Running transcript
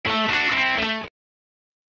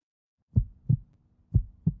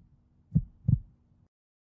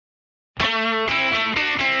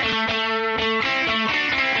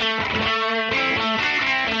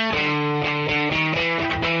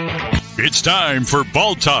It's time for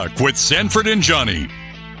Ball Talk with Sanford and Johnny.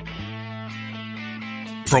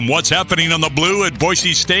 From what's happening on the blue at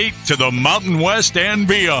Boise State to the Mountain West and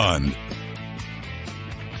beyond.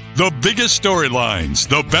 The biggest storylines,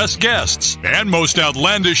 the best guests, and most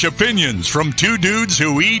outlandish opinions from two dudes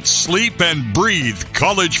who eat, sleep, and breathe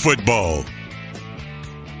college football.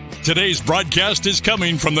 Today's broadcast is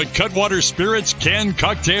coming from the Cutwater Spirits Canned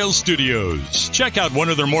Cocktail Studios. Check out one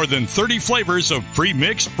of their more than 30 flavors of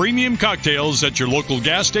pre-mixed premium cocktails at your local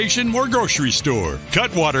gas station or grocery store.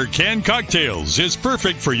 Cutwater Canned Cocktails is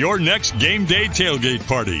perfect for your next game day tailgate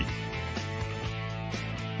party.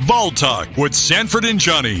 Ball Talk with Sanford and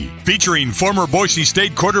Johnny, featuring former Boise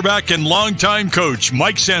State quarterback and longtime coach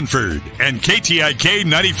Mike Sanford and KTIK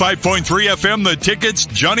 95.3 FM The Ticket's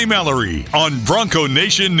Johnny Mallory on Bronco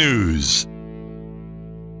Nation News.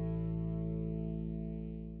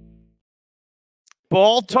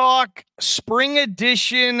 Ball Talk, Spring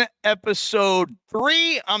Edition, Episode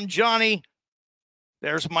 3. I'm Johnny.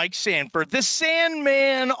 There's Mike Sanford. The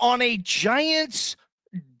Sandman on a Giants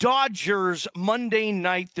Dodgers Monday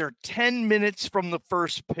night. They're 10 minutes from the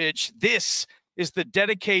first pitch. This is the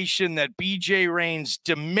dedication that BJ Raines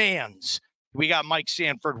demands. We got Mike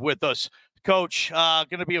Sanford with us. Coach,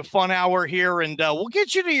 going to be a fun hour here, and we'll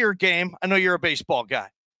get you to your game. I know you're a baseball guy.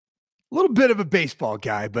 A little bit of a baseball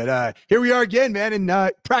guy, but here we are again, man,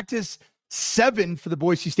 in practice 7 for the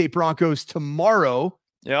Boise State Broncos tomorrow.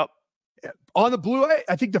 Yep. On the blue,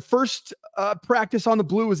 I think the first practice on the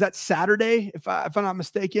blue was that Saturday, if I'm not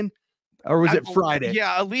mistaken, or was it Friday?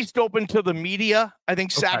 Yeah, at least open to the media. I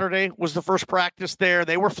think Saturday was the first practice there.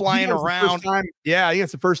 They were flying around. Yeah, I think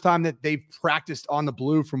it's the first time that they've practiced on the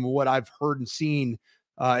blue from what I've heard and seen.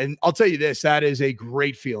 And I'll tell you this, that is a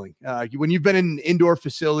great feeling. When you've been in an indoor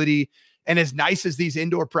facility, and as nice as these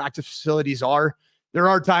indoor practice facilities are, there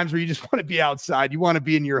are times where you just want to be outside. You want to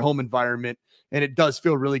be in your home environment. And it does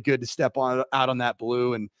feel really good to step out on that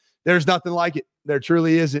blue. And there's nothing like it. There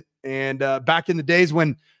truly isn't. And back in the days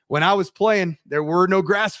when I was playing, there were no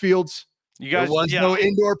grass fields. There was no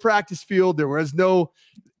indoor practice field. It was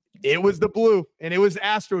the blue, and it was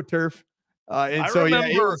AstroTurf.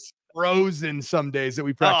 It was frozen some days that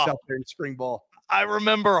we practiced out there in spring ball. I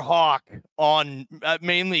remember Hawk on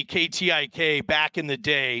mainly KTIK back in the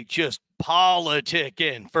day, just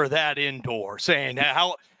politicking for that indoor, saying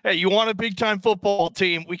hey, you want a big-time football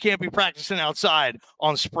team? We can't be practicing outside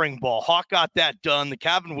on spring ball. Hawk got that done. The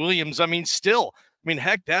Calvin Williams,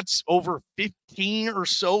 heck, that's over 15 or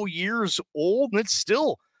so years old, and it's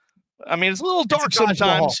still, it's a little dark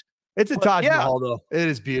sometimes. It's a Taj Mahal, though. It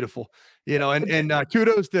is beautiful. And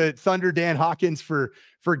kudos to Thunder Dan Hawkins for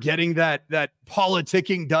getting that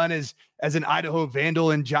politicking done as an Idaho Vandal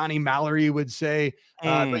and Johnny Mallory would say.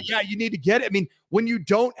 But yeah, you need to get it. When you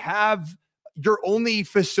don't have your only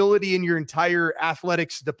facility in your entire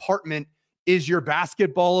athletics department is your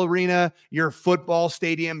basketball arena, your football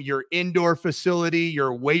stadium, your indoor facility,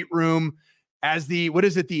 your weight room, as the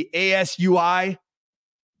ASUI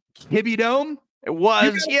Kibby Dome. It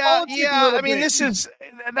was. Yeah.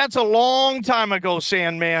 That's a long time ago,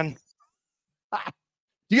 Sandman.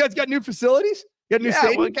 You guys got new facilities?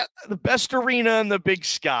 We got the best arena in the Big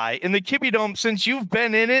Sky. And the Kibby Dome, since you've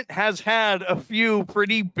been in it, has had a few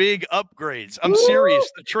pretty big upgrades. I'm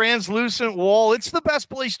serious. The translucent wall, it's the best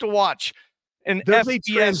place to watch. And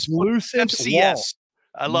translucent FCS. Wall.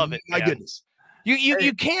 I love it. My goodness.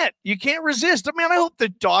 You can't resist. I hope the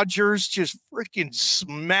Dodgers just freaking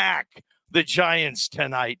smack the Giants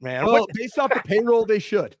tonight, man. Well, based off the payroll, they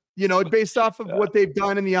should. Based off of what they've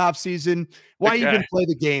done in the offseason, why even play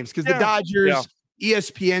the games? Because the Dodgers,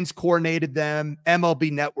 ESPN's coordinated them,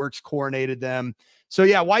 MLB Network's coordinated them. So,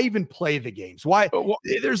 why even play the games? Why?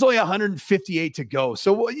 There's only 158 to go.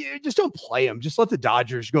 So, just don't play them. Just let the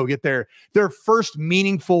Dodgers go get their first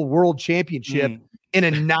meaningful world championship in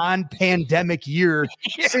a non-pandemic year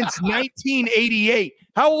since 1988.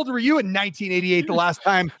 How old were you in 1988, the last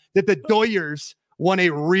time that the Doyers won a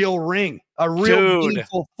real ring, a real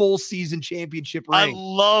meaningful full season championship ring? I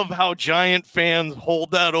love how Giant fans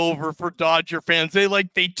hold that over for Dodger fans. They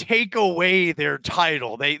take away their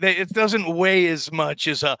title. It doesn't weigh as much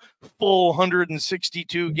as a full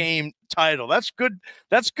 162 game title. That's good.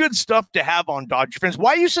 That's good stuff to have on Dodger fans.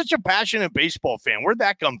 Why are you such a passionate baseball fan? Where'd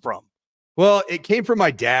that come from? Well, it came from my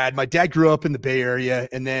dad. My dad grew up in the Bay Area,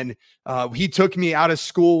 and then he took me out of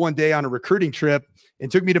school one day on a recruiting trip and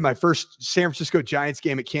took me to my first San Francisco Giants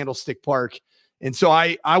game at Candlestick Park. And so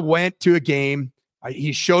I went to a game.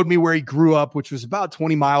 He showed me where he grew up, which was about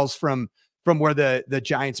 20 miles from where the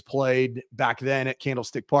Giants played back then at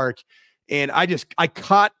Candlestick Park. And I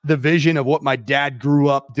caught the vision of what my dad grew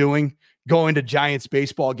up doing going to Giants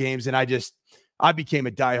baseball games. And I became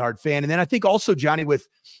a diehard fan. And then I think also, Johnny, with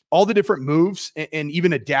all the different moves and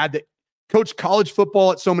even a dad that coached college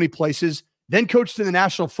football at so many places, then coached in the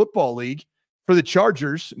National Football League for the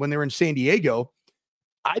Chargers when they were in San Diego,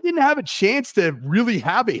 I didn't have a chance to really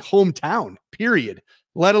have a hometown, period,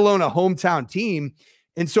 let alone a hometown team.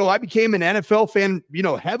 And so I became an NFL fan,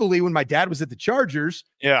 heavily when my dad was at the Chargers.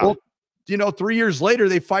 Yeah. Well, 3 years later,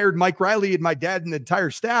 they fired Mike Riley and my dad and the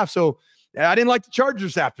entire staff. So I didn't like the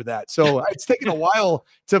Chargers after that. So it's taken a while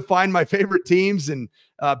to find my favorite teams. And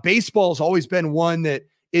baseball has always been one that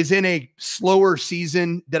is in a slower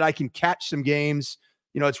season that I can catch some games.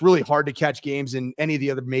 It's really hard to catch games in any of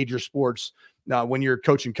the other major sports when you're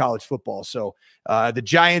coaching college football. So the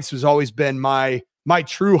Giants has always been my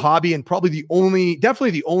true hobby, and probably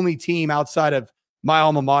definitely the only team outside of my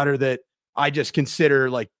alma mater that I just consider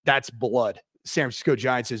like that's blood. San Francisco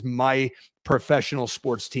Giants is my professional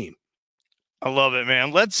sports team. I love it,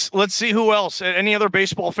 man. Let's see who else. Any other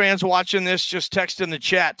baseball fans watching this? Just text in the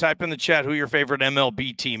chat, type in the chat who your favorite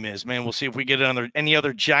MLB team is, man. We'll see if we get any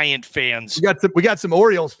other Giant fans. We got some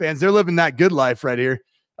Orioles fans. They're living that good life right here.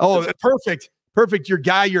 Oh, perfect.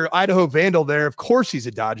 Your Idaho Vandal there. Of course, he's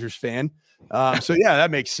a Dodgers fan. So yeah,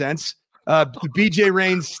 that makes sense. The BJ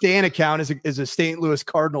Rains Stan account is a St. Louis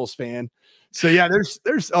Cardinals fan. So yeah,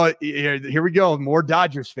 here we go. More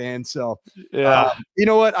Dodgers fans. So yeah, you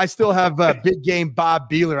know what? I still have big game Bob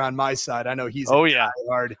Beeler on my side. I know he's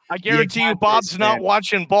hard. I guarantee you, Bob's not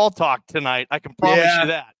watching Ball Talk tonight. I can promise you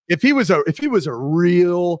that. If he was a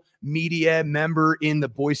real media member in the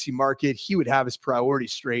Boise market, he would have his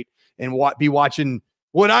priorities straight and be watching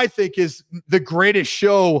what I think is the greatest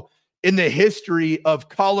show in the history of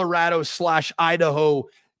Colorado/Idaho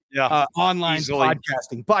online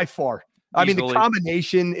podcasting by far. I mean, the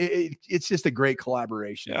combination, it's just a great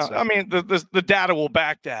collaboration. Yeah, so. I mean, the data will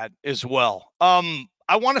back that as well.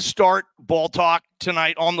 I want to start Ball Talk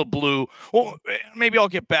tonight on the blue. Well, maybe I'll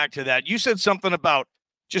get back to that. You said something about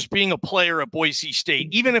just being a player at Boise State,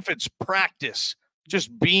 even if it's practice,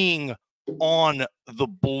 just being on the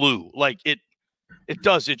blue. Like it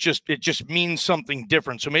just means something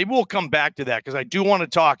different. So maybe we'll come back to that because I do want to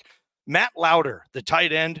talk Matt Lauder, the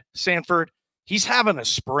tight end, Sanford. He's having a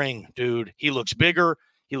spring, dude. He looks bigger.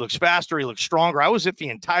 He looks faster. He looks stronger. I was at the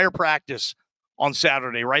entire practice on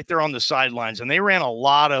Saturday right there on the sidelines, and they ran a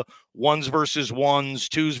lot of 1s versus 1s,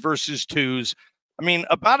 2s versus 2s. I mean,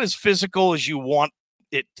 about as physical as you want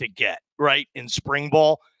it to get, right, in spring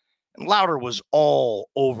ball. And Lauder was all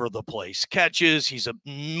over the place. Catches. He's a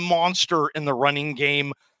monster in the running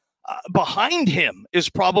game. Behind him is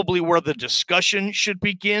probably where the discussion should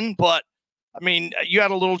begin, but I mean, you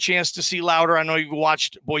had a little chance to see Lauder. I know you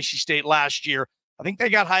watched Boise State last year. I think they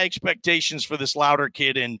got high expectations for this Lauder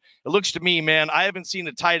kid. And it looks to me, man, I haven't seen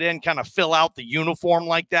a tight end kind of fill out the uniform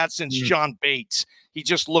like that since John Bates. He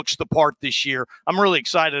just looks the part this year. I'm really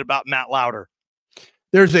excited about Matt Lauder.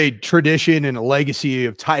 There's a tradition and a legacy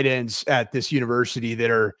of tight ends at this university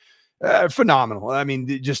that are phenomenal. I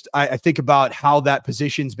mean, I think about how that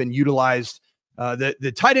position's been utilized.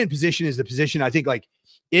 The tight end position is the position I think like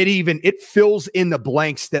it fills in the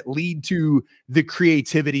blanks that lead to the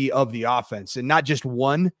creativity of the offense, and not just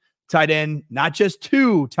one tight end, not just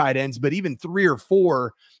two tight ends, but even 3 or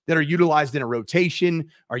 4 that are utilized in a rotation,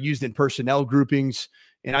 are used in personnel groupings.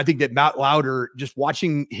 And I think that Matt Lauder, just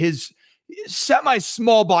watching his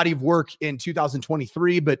semi-small body of work in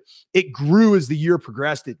 2023, but it grew as the year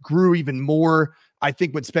progressed. It grew even more. I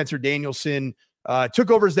think when Spencer Danielson took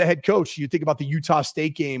over as the head coach, you think about the Utah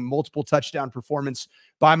State game, multiple touchdown performance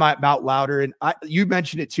by Matt Lauder. And you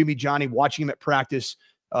mentioned it to me, Johnny, watching him at practice,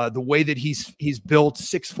 the way that he's built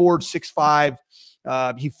 6'4",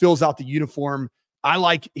 6'5". He fills out the uniform. I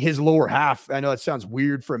like his lower half. I know it sounds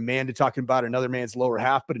weird for a man to talk about another man's lower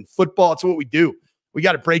half, but in football, it's what we do. We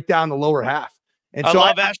got to break down the lower half. And I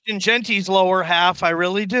love Ashton Genty's lower half. I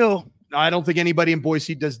really do. I don't think anybody in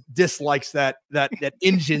Boise dislikes that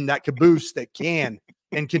engine, that caboose that can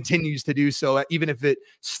and continues to do so, even if it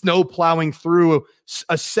snow plowing through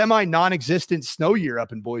a semi non-existent snow year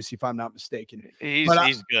up in Boise, if I'm not mistaken.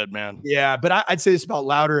 He's good, man. Yeah, but I'd say this about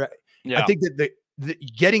Lauder. Yeah. I think that the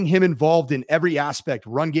getting him involved in every aspect,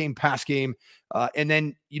 run game, pass game, and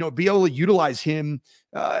then be able to utilize him,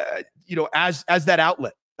 as that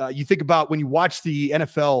outlet. You think about when you watch the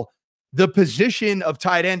NFL. The position of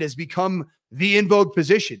tight end has become the in vogue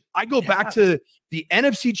position. I go back to the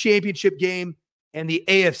NFC Championship game and the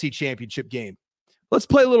AFC Championship game. Let's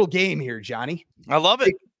play a little game here, Johnny. I love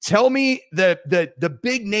it. Tell me the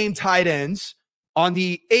big name tight ends on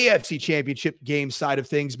the AFC Championship game side of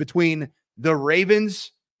things between the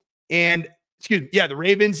Ravens and Excuse me. Yeah, the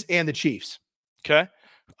Ravens and the Chiefs. Okay.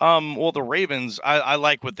 Well, the Ravens, I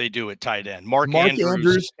like what they do at tight end. Mark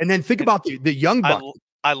Andrews. And then think about the young buck.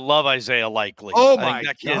 I love Isaiah Likely. Oh I my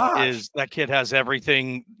think that kid has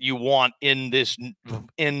everything you want in this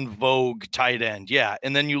in vogue tight end. Yeah.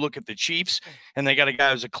 And then you look at the Chiefs, and they got a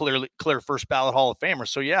guy who's a clear first ballot Hall of Famer.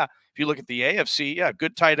 So yeah, if you look at the AFC, yeah,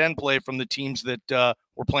 good tight end play from the teams that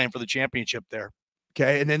were playing for the championship there.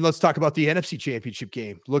 Okay, and then let's talk about the NFC Championship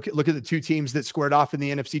game. Look at the two teams that squared off in the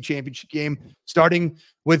NFC Championship game, starting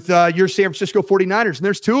with your San Francisco 49ers, and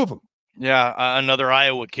there's two of them. Yeah, another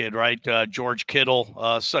Iowa kid, right? George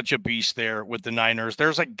Kittle, such a beast there with the Niners.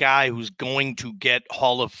 There's a guy who's going to get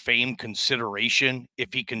Hall of Fame consideration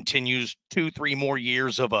if he continues 2-3 more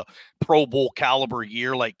years of a Pro Bowl caliber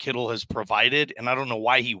year like Kittle has provided, and I don't know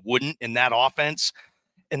why he wouldn't in that offense.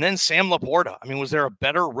 And then Sam Laporta. I mean, was there a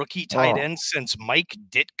better rookie tight end since Mike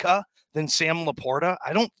Ditka than Sam Laporta?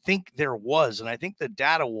 I don't think there was, and I think the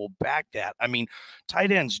data will back that. I mean, tight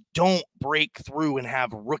ends don't break through and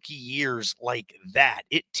have rookie years like that.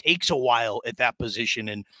 It takes a while at that position,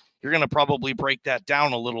 and you're going to probably break that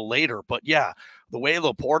down a little later. But, yeah, the way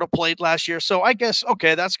Laporta played last year. So I guess,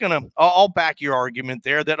 okay, that's going to – I'll back your argument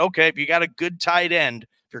there that, okay, if you got a good tight end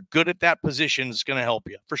 – if you're good at that position, it's going to help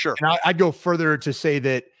you for sure. And I'd go further to say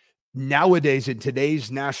that nowadays in today's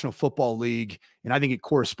National Football League, and I think it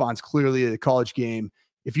corresponds clearly to the college game,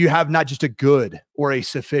 if you have not just a good or a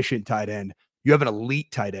sufficient tight end, you have an elite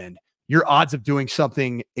tight end, your odds of doing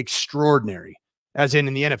something extraordinary, as in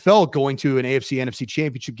the NFL, going to an AFC NFC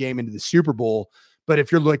championship game into the Super Bowl. But if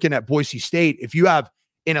you're looking at Boise State, if you have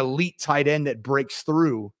an elite tight end that breaks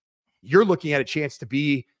through, you're looking at a chance to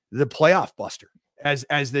be the playoff buster. As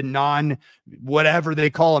the whatever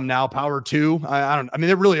they call them now, Power 2. I mean,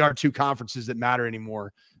 there really are two conferences that matter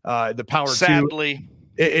anymore. The Power 2,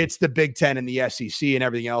 it's the Big Ten and the SEC, and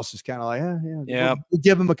everything else is kind of like, we'll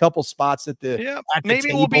give them a couple spots at the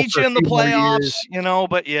maybe we'll beat you in the playoffs,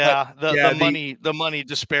 but the money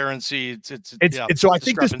disparity. So I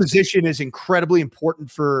think this position is incredibly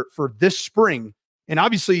important for this spring, and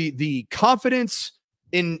obviously the confidence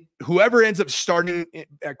in whoever ends up starting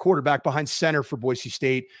at quarterback behind center for Boise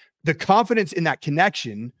State, the confidence in that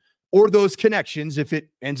connection or those connections, if it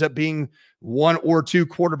ends up being one or two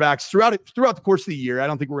quarterbacks throughout the course of the year. I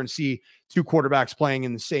don't think we're going to see two quarterbacks playing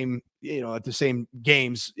in the same, at the same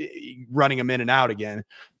games, running them in and out again.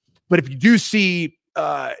 But if you do see,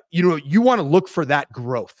 you want to look for that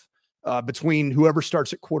growth between whoever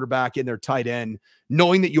starts at quarterback and their tight end,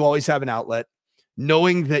 knowing that you always have an outlet,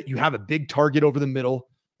 knowing that you have a big target over the middle.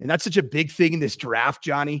 And that's such a big thing in this draft,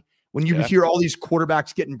 Johnny. When you hear all these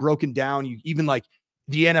quarterbacks getting broken down, you even like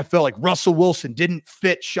the NFL, like Russell Wilson didn't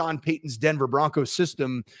fit Sean Payton's Denver Broncos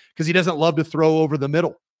system because he doesn't love to throw over the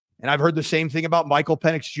middle. And I've heard the same thing about Michael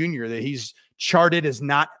Penix Jr., that he's charted as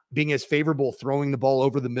not being as favorable throwing the ball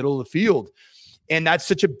over the middle of the field. And that's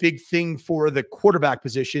such a big thing for the quarterback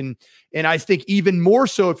position. And I think even more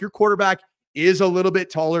so if your quarterback is a little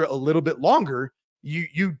bit taller, a little bit longer,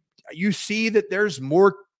 you see that there's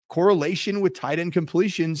more correlation with tight end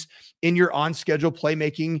completions in your on-schedule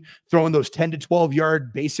playmaking, throwing those 10 to 12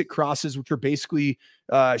 yard basic crosses, which are basically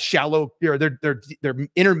shallow, they're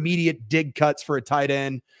intermediate dig cuts for a tight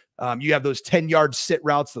end. You have those 10-yard sit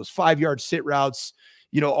routes, those 5-yard sit routes,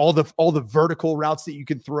 all the vertical routes that you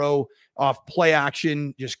can throw off play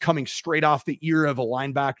action, just coming straight off the ear of a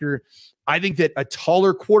linebacker. I think that a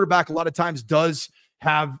taller quarterback a lot of times does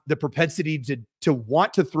have the propensity to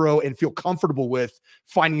want to throw and feel comfortable with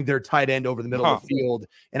finding their tight end over the middle of the field.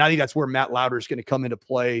 And I think that's where Matt Lauder is going to come into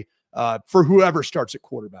play for whoever starts at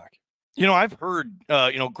quarterback. I've heard,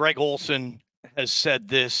 Greg Olson has said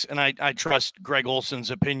this, and I trust Greg Olson's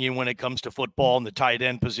opinion when it comes to football and the tight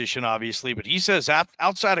end position, obviously, but he says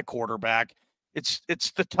outside of quarterback, it's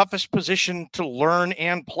the toughest position to learn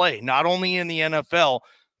and play, not only in the NFL,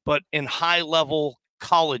 but in high level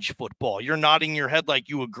college football. You're nodding your head like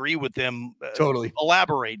you agree with them. Totally.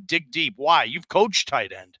 Elaborate, dig deep. Why? You've coached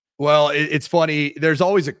tight end. Well, it's funny. There's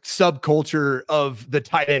always a subculture of the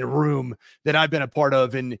tight end room that I've been a part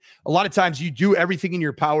of. And a lot of times you do everything in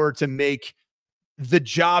your power to make the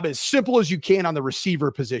job as simple as you can on the receiver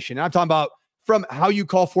position. And I'm talking about from how you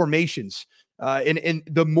call formations. And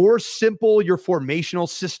the more simple your formational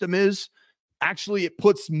system is, actually it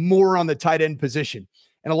puts more on the tight end position.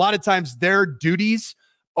 And a lot of times their duties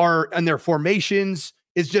are, and their formations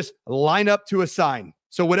is just line up to a sign.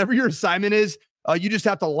 So whatever your assignment is, you just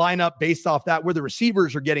have to line up based off that, where the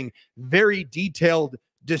receivers are getting very detailed,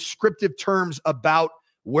 descriptive terms about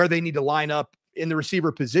where they need to line up in the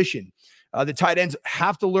receiver position. The tight ends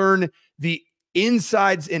have to learn the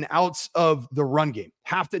insides and outs of the run game,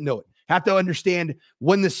 have to know it, have to understand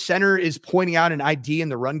when the center is pointing out an ID in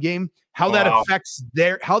the run game, how that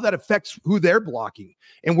affects who they're blocking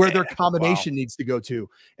and where their combination needs to go to.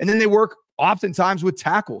 And then they work oftentimes with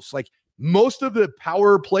tackles. Like most of the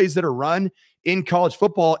power plays that are run in college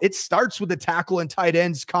football, it starts with the tackle and tight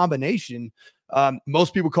ends combination.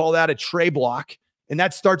 Most people call that a tray block, and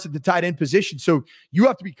that starts at the tight end position. So you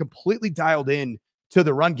have to be completely dialed in to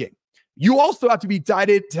the run game. You also have to be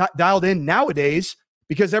dialed in nowadays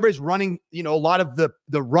because everybody's running, a lot of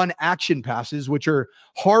the run action passes, which are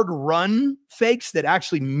hard run fakes that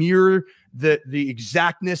actually mirror the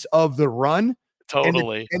exactness of the run.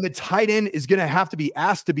 Totally. And the tight end is going to have to be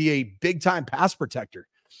asked to be a big time pass protector.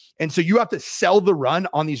 And so you have to sell the run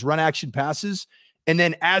on these run action passes. And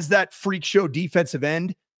then as that freak show defensive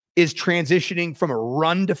end is transitioning from a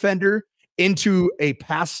run defender into a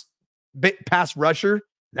pass rusher,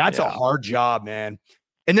 that's a hard job, man.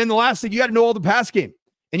 And then the last thing, you got to know all the pass game,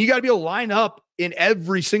 and you got to be able to line up in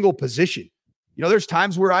every single position. There's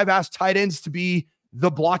times where I've asked tight ends to be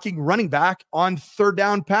the blocking running back on third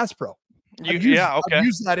down pass pro. I've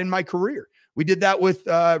used that in my career. We did that with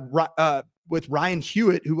Ryan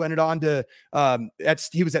Hewitt, who went on to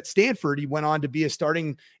he was at Stanford. He went on to be a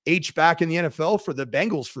starting H-back in the NFL for the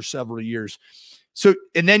Bengals for several years. So,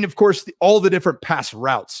 and then of course, all the different pass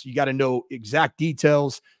routes, you got to know exact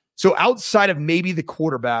details. So outside of maybe the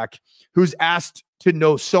quarterback, who's asked to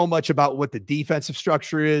know so much about what the defensive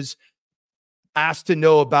structure is, asked to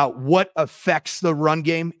know about what affects the run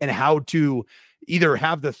game and how to either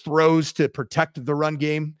have the throws to protect the run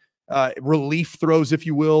game, relief throws, if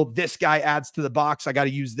you will. This guy adds to the box. I got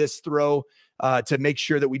to use this throw to make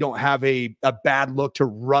sure that we don't have a bad look to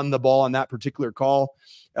run the ball on that particular call.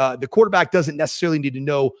 The quarterback doesn't necessarily need to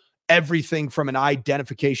know everything from an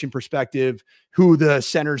identification perspective, who the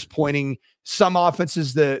center's pointing. Some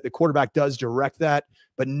offenses, the quarterback does direct that,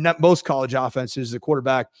 but not most college offenses, the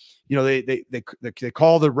quarterback, they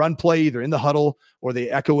call the run play either in the huddle or they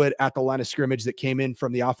echo it at the line of scrimmage that came in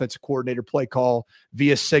from the offensive coordinator play call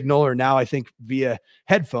via signal, or now I think via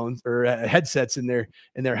headphones or headsets in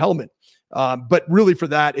their helmet. But really for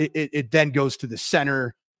that, it then goes to the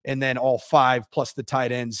center and then all five plus the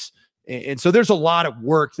tight ends. And so there's a lot of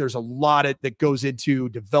work. There's a lot that goes into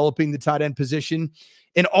developing the tight end position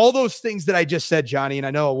and all those things that I just said, Johnny. And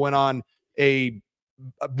I know I went on a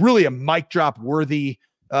mic drop worthy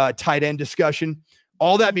tight end discussion.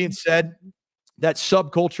 All that being said, that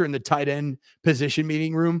subculture in the tight end position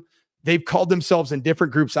meeting room, they've called themselves in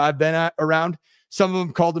different groups I've been around. Some of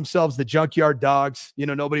them called themselves the junkyard dogs.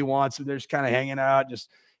 Nobody wants them. They're just kind of hanging out.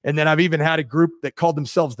 And then I've even had a group that called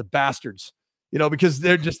themselves the bastards, because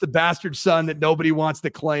they're just the bastard son that nobody wants to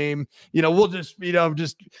claim. We'll just,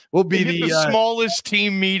 we'll be the smallest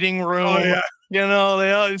team meeting room. Oh, yeah.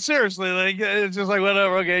 They seriously, like, it's just like,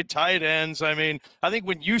 whatever. Okay. Tight ends. I mean, I think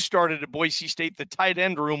when you started at Boise State, the tight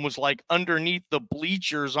end room was like underneath the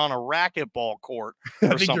bleachers on a racquetball court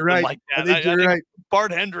or something like that. I think right.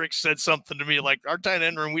 Bart Hendricks said something to me like, our tight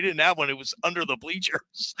end room, we didn't have one. It was under the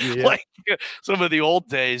bleachers, like some of the old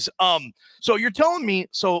days. So you're telling me,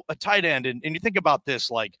 so a tight end, and you think about this,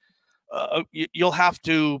 like, you'll have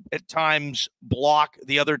to at times block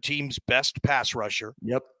the other team's best pass rusher.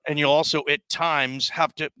 Yep. And you'll also at times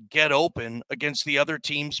have to get open against the other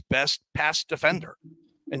team's best pass defender.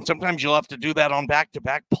 And sometimes you'll have to do that on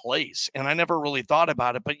back-to-back plays. And I never really thought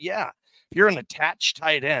about it, but yeah, if you're an attached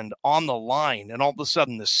tight end on the line and all of a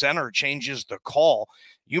sudden the center changes the call,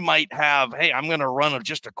 you might have, hey, I'm going to run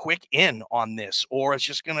just a quick in on this, or it's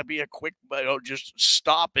just going to be a quick, just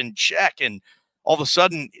stop and check. And all of a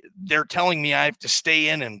sudden they're telling me I have to stay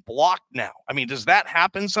in and block now. I mean, does that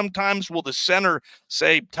happen sometimes? Will the center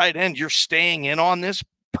say, tight end, you're staying in on this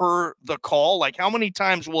per the call? Like, how many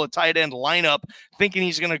times will a tight end line up thinking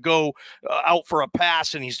he's going to go out for a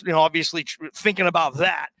pass, and he's obviously thinking about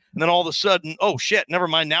that, and then all of a sudden, oh shit, never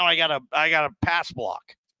mind, now I got a pass block?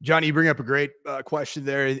 Johnny, you bring up a great question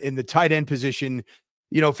there in the tight end position.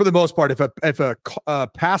 For the most part, if a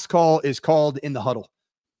pass call is called in the huddle,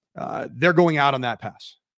 they're going out on that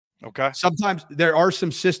pass. Okay. Sometimes there are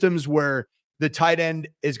some systems where the tight end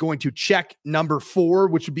is going to check number 4,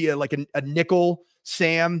 which would be a nickel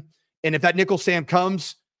Sam. And if that nickel Sam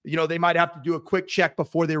comes, they might have to do a quick check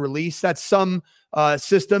before they release. That's some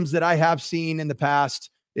systems that I have seen in the past.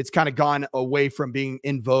 It's kind of gone away from being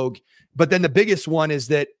in vogue. But then the biggest one is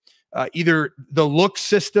that either the look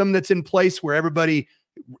system that's in place where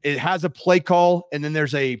it has a play call and then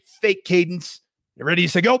there's a fake cadence. You're ready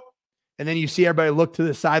to go. And then you see everybody look to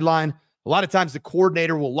the sideline. A lot of times the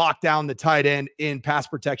coordinator will lock down the tight end in pass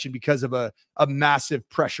protection because of a massive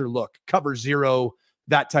pressure look, cover 0,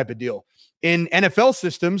 that type of deal. In NFL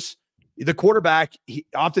systems, the quarterback,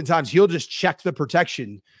 oftentimes he'll just check the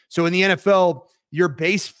protection. So in the NFL, your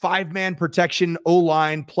base 5-man protection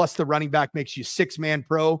O-line plus the running back makes you 6-man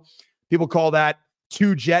pro. People call that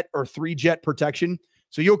 2-jet or 3-jet protection.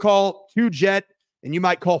 So you'll call 2-jet and you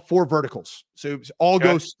might call 4 verticals. So all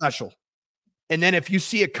goes special. And then if you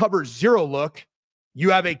see a cover 0 look,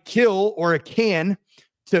 you have a kill or a can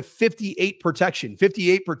to 58 protection.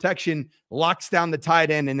 58 protection locks down the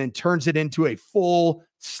tight end and then turns it into a full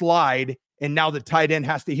slide. And now the tight end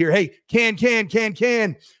has to hear, hey, can.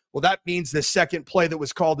 Well, that means the second play that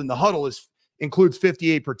was called in the huddle includes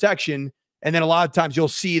 58 protection. And then a lot of times you'll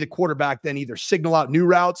see the quarterback then either signal out new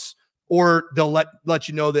routes or they'll let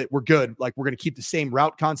you know that we're good. Like we're going to keep the same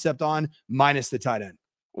route concept on minus the tight end.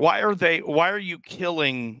 Why are you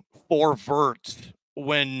killing 4 verts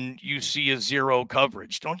when you see a 0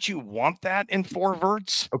 coverage? Don't you want that in 4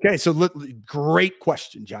 verts? Okay, so great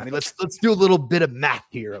question, Johnny. Let's do a little bit of math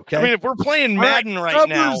here, okay? I mean, if we're playing Madden right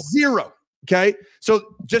now. 0, okay?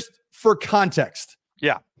 So just for context.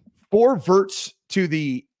 Yeah. 4 verts to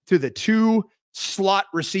the 2 slot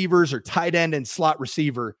receivers or tight end and slot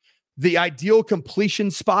receiver. The ideal completion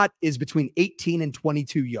spot is between 18 and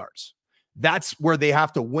 22 yards. That's where they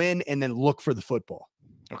have to win and then look for the football.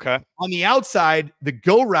 Okay. On the outside, the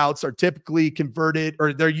go routes are typically converted,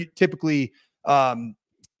 or they're typically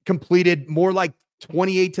completed more like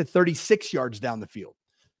 28 to 36 yards down the field.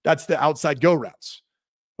 That's the outside go routes.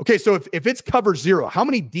 Okay, so if it's cover 0, how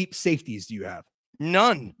many deep safeties do you have?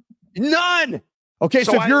 None. Okay,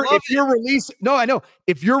 so if you're releasing, no, I know.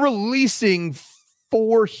 If you're releasing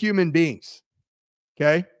 4 human beings,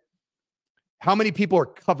 okay, how many people are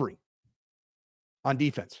covering on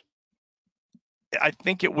defense? I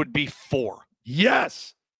think it would be 4.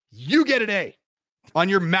 Yes. You get an A on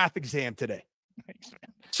your math exam today. Thanks,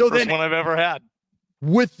 man. So First then one I've ever had.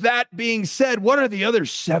 With that being said, what are the other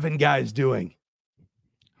 7 guys doing?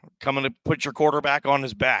 Coming to put your quarterback on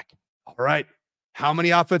his back. All right. How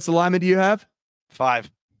many offensive linemen do you have?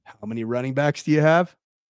 5. How many running backs do you have?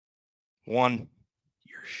 1.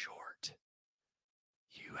 You're short.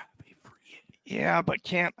 You have a free hit. Yeah, but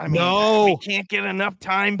we can't get enough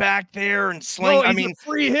time back there and sling. No, he's a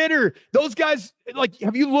free hitter. Those guys, like,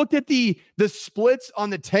 have you looked at the splits on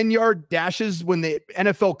the 10-yard dashes when the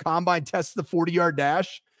NFL Combine tests the 40-yard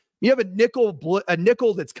dash? You have a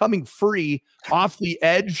nickel that's coming free off the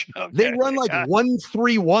edge. Okay, they run like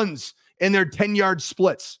 1-3-1s in their 10-yard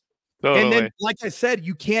splits. Totally. And then, like I said,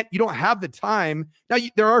 you don't have the time. Now,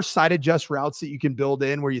 there are side adjust routes that you can build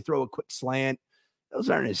in where you throw a quick slant. Those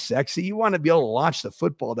aren't as sexy. You want to be able to launch the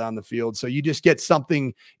football down the field. So you just get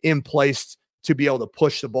something in place to be able to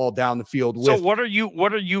push the ball down the field. So what are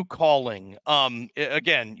you calling?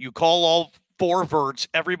 Again, you call all 4 verts.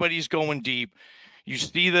 Everybody's going deep. You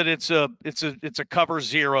see that it's a cover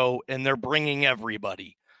 0 and they're bringing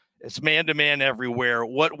everybody. It's man-to-man everywhere.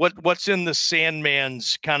 What's in the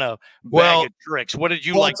Sandman's kind of bag of tricks? What did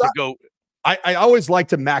you like to go? I always like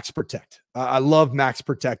to max protect. I love max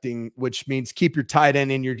protecting, which means keep your tight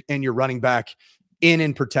end and your running back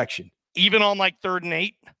in protection. Even on like 3rd and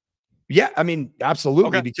 8? Yeah, I mean,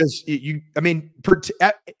 absolutely. Okay. Because in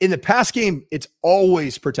the pass game, it's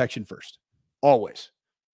always protection first. Always.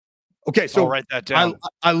 Okay, so I'll write that down.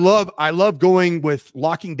 I love going with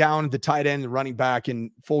locking down the tight end, the running back, and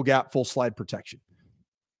full gap, full slide protection.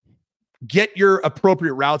 Get your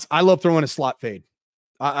appropriate routes. I love throwing a slot fade.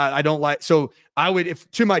 I don't like, so I would, if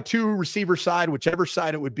to my 2 receiver side, whichever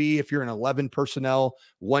side it would be, if you're an 11 personnel,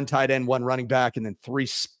 1 tight end, 1 running back, and then 3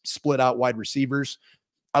 split out wide receivers,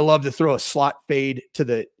 I love to throw a slot fade to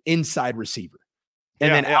the inside receiver.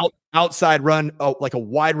 And outside run like a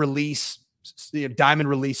wide release, diamond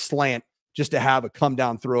release slant, just to have a come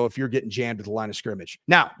down throw if you're getting jammed at the line of scrimmage.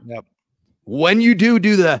 Now, when you do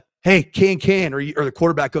the, hey, can, or the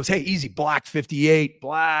quarterback goes, hey, easy, black 58,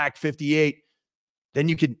 then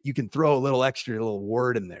you can throw a little little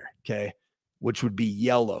word in there, okay, which would be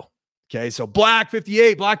yellow. Okay, so black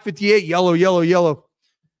 58, yellow.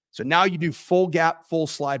 So now you do full gap, full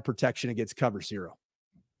slide protection against cover 0.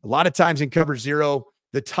 A lot of times in cover 0,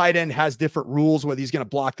 the tight end has different rules, whether he's going to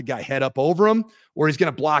block the guy head up over him or he's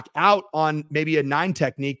going to block out on maybe a 9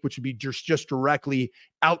 technique, which would be just directly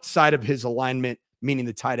outside of his alignment, meaning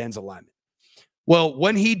the tight end's alignment. Well,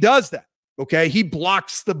 when he does that, okay, he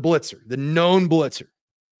blocks the blitzer, the known blitzer.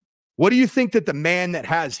 What do you think that the man that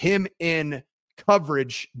has him in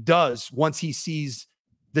coverage does once he sees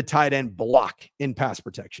the tight end block in pass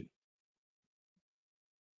protection?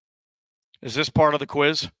 Is this part of the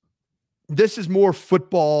quiz? This is more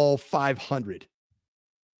football 500.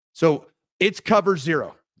 So it's cover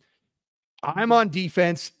 0. I'm on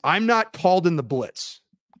defense. I'm not called in the blitz.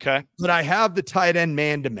 Okay. But I have the tight end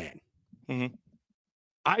man-to-man. Mm-hmm.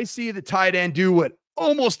 I see the tight end do what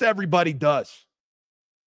almost everybody does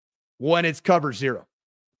when it's cover zero.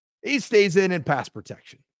 He stays in pass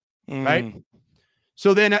protection, right?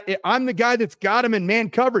 So then I'm the guy that's got him in man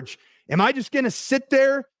coverage. Am I just going to sit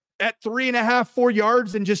there at 3.5, 4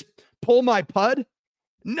 yards and just pull my pud?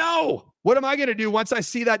 No. What am I going to do once I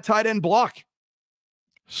see that tight end block?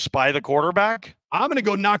 Spy the quarterback? I'm going to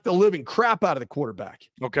go knock the living crap out of the quarterback.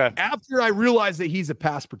 Okay. After I realize that he's a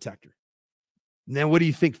pass protector. And then what do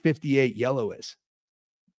you think 58 yellow is?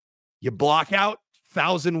 You block out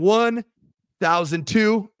 1,001,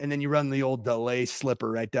 1,002, and then you run the old delay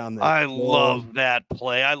slipper right down there. I love that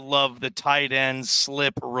play. I love the tight end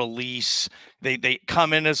slip release. They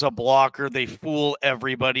come in as a blocker. They fool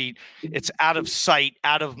everybody. It's out of sight,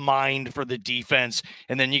 out of mind for the defense.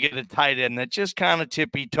 And then you get a tight end that just kind of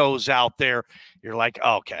tippy toes out there. You're like,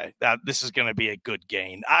 okay, this is going to be a good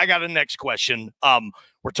gain. I got a next question.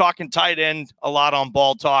 We're talking tight end a lot on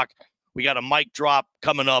Ball Talk. We got a mic drop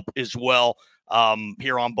coming up as well.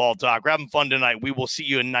 Here on Ball Talk. We're having fun tonight. We will see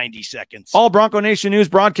you in 90 seconds. All Bronco Nation news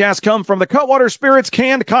broadcasts come from the Cutwater Spirits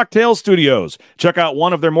Canned Cocktail Studios. Check out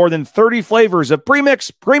one of their more than 30 flavors of premix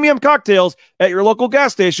premium cocktails at your local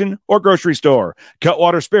gas station or grocery store.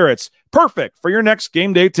 Cutwater Spirits, perfect for your next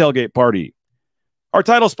game day tailgate party. Our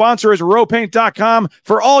title sponsor is rowpaint.com.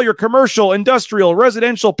 For all your commercial, industrial,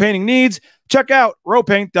 residential painting needs, check out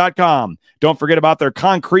rowpaint.com. Don't forget about their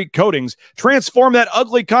concrete coatings. Transform that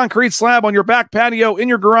ugly concrete slab on your back patio in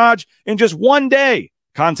your garage in just one day.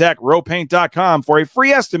 Contact rowpaint.com for a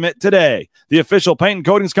free estimate today. The official paint and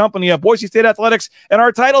coatings company of Boise State Athletics, and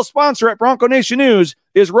our title sponsor at Bronco Nation News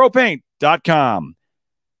is rowpaint.com.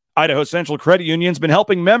 Idaho Central Credit Union's been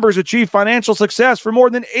helping members achieve financial success for more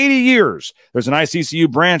than 80 years. There's an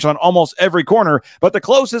ICCU branch on almost every corner, but the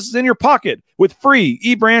closest is in your pocket with free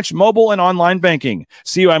eBranch mobile and online banking.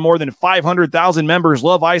 CUI more than 500,000 members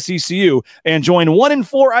love ICCU, and join 1 in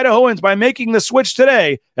 4 Idahoans by making the switch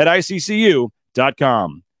today at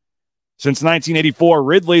ICCU.com. Since 1984,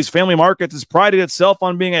 Ridley's Family Markets has prided itself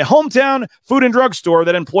on being a hometown food and drug store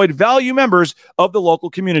that employed value members of the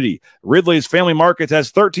local community. Ridley's Family Markets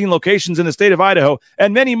has 13 locations in the state of Idaho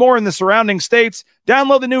and many more in the surrounding states.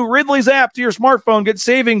 Download the new Ridley's app to your smartphone, get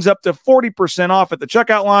savings up to 40% off at the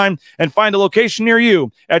checkout line, and find a location near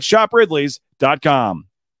you at shopridleys.com.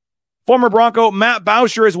 Former Bronco Matt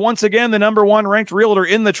Bauscher is once again the #1 ranked realtor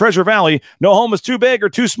in the Treasure Valley. No home is too big or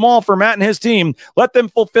too small for Matt and his team. Let them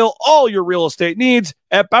fulfill all your real estate needs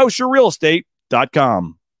at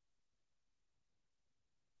BauscherRealEstate.com.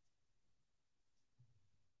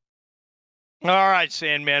 All right,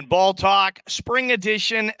 Sandman. Ball Talk, Spring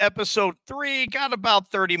Edition, Episode 3. Got about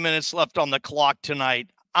 30 minutes left on the clock tonight.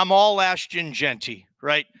 I'm all Ashton Genty,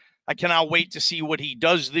 right? I cannot wait to see what he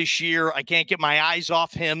does this year. I can't get my eyes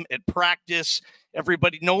off him at practice.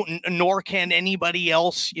 Everybody, nor can anybody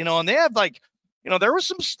else, and they have there were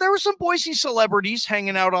some Boise celebrities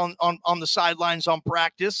hanging out on the sidelines on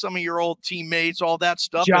practice. Some of your old teammates, all that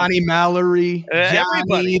stuff. Johnny Mallory,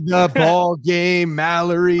 Johnny the ball game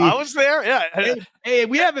Mallory. I was there. Yeah. Hey,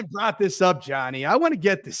 we haven't brought this up, Johnny. I want to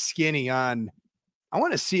get the skinny on. I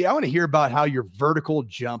want to hear about how your vertical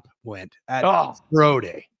jump went at Pro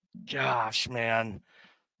Day. Gosh, man,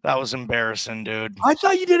 that was embarrassing, dude. I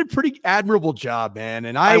thought you did a pretty admirable job, man.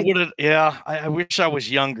 And I would have, yeah. I wish I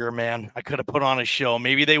was younger, man. I could have put on a show.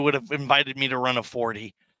 Maybe they would have invited me to run a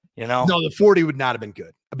 40. No, the 40 would not have been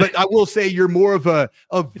good. But I will say you're more of a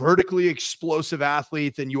vertically explosive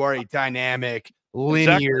athlete than you are a dynamic,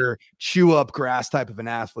 linear, chew up grass type of an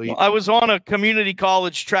athlete. Well, I was on a community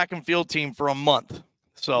college track and field team for a month.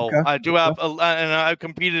 So I do have, and I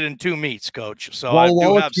competed in 2 meets, Coach. So I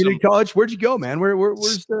do have some. College. Where'd you go, man?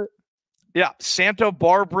 Where's the? Yeah, Santa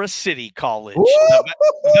Barbara City College.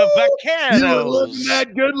 The Vaqueros. You were living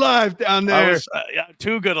that good life down there.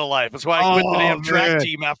 Too good a life. That's why I quit the damn track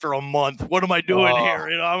team after a month. What am I doing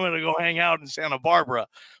here? I'm going to go hang out in Santa Barbara.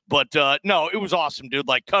 But no, it was awesome, dude.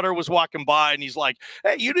 Like Cutter was walking by and he's like,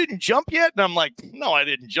 "Hey, you didn't jump yet?" And I'm like, "No, I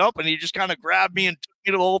didn't jump." And he just kind of grabbed me and took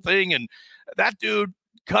me to the whole thing. And that dude,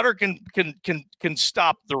 Cutter can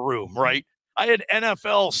stop the room, right? I had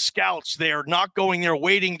NFL scouts there, not going there,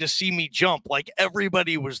 waiting to see me jump. Like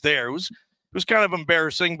everybody was there. It was kind of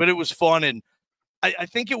embarrassing, but it was fun. And I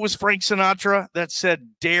think it was Frank Sinatra that said,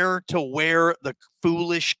 "Dare to wear the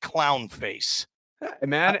foolish clown face." Hey,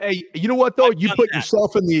 man, hey, you know what though? You put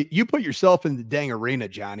yourself in the dang arena,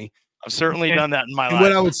 Johnny. I've certainly done that in my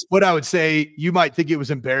life. What I would say, you might think it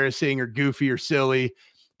was embarrassing or goofy or silly,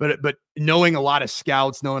 but knowing a lot of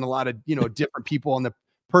scouts, knowing a lot of different people on the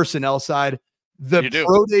personnel side, The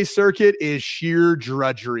pro day circuit is sheer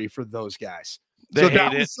drudgery for those guys. So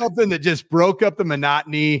that was something that just broke up the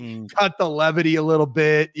monotony, cut the levity a little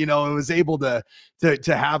bit. You know, it was able to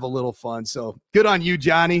have a little fun. So good on you,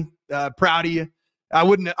 Johnny. Proud of you. I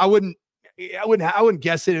wouldn't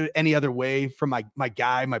guess it any other way from my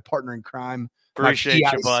guy, my partner in crime. Appreciate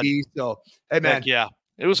you, bud. So hey, man. Heck yeah,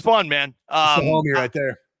 it was fun, man. Homie right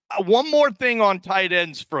there. One more thing on tight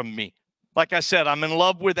ends from me. Like I said, I'm in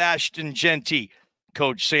love with Ashton Jeanty,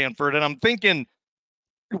 Coach Sanford, and I'm thinking,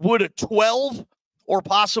 would a 12 or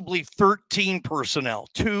possibly 13 personnel,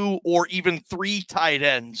 2 or even 3 tight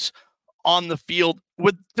ends on the field,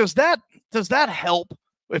 does that help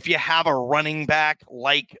if you have a running back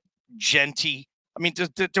like Jeanty? I mean,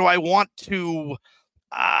 do I want to?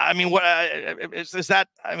 What is that?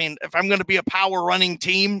 I mean, if I'm going to be a power running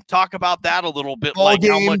team, talk about that a little bit.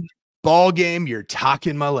 Ball game. You're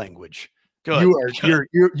talking my language. Good.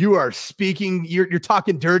 You are speaking. You're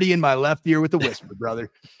talking dirty in my left ear with a whisper, brother.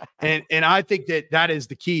 And I think that is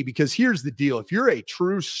the key, because here's the deal: if you're a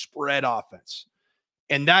true spread offense,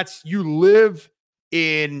 and you live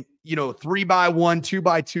in 3x1,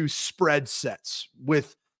 2x2 spread sets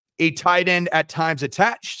with a tight end at times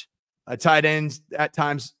attached, a tight end at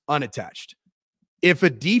times unattached. If a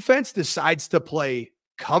defense decides to play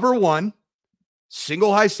cover 1,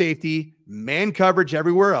 single high safety, man coverage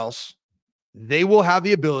everywhere else, they will have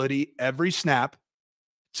the ability every snap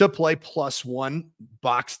to play +1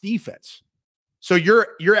 box defense. So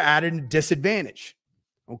you're at a disadvantage.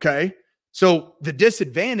 Okay. So the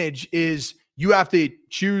disadvantage is you have to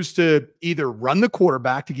choose to either run the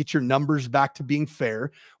quarterback to get your numbers back to being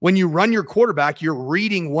fair. When you run your quarterback, you're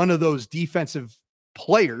reading one of those defensive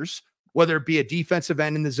players, whether it be a defensive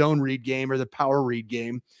end in the zone read game or the power read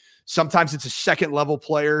game. Sometimes it's a second level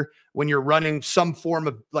player when you're running some form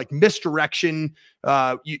of like misdirection.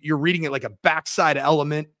 You're reading it like a backside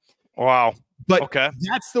element. Wow. But okay,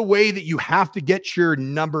 that's the way that you have to get your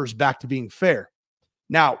numbers back to being fair.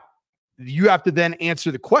 Now, you have to then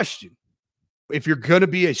answer the question. If you're going to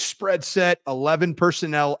be a spread set 11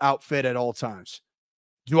 personnel outfit at all times,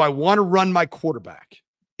 do I want to run my quarterback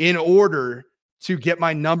in order to get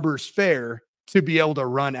my numbers fair to be able to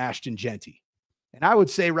run Ashton Jeanty? And I would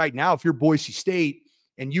say right now, if you're Boise State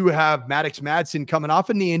and you have Maddox Madsen coming off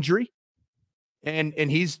a knee injury, and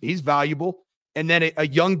he's valuable, and then a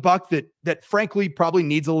young buck that frankly probably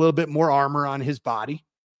needs a little bit more armor on his body.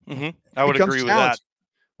 I would agree with that.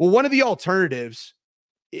 Well, one of the alternatives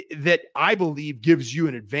that I believe gives you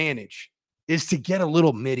an advantage is to get a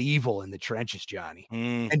little medieval in the trenches, Johnny,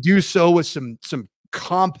 and do so with some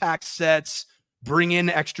compact sets, bring in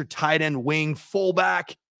extra tight end, wing,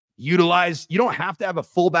 fullback. You don't have to have a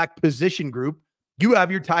fullback position group. You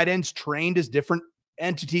have your tight ends trained as different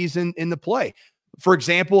entities in the play. For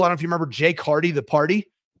example, I don't know if you remember Jake Hardy, the party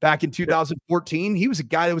back in 2014. He was a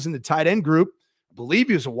guy that was in the tight end group. I believe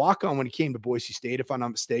he was a walk-on when he came to Boise State, if I'm not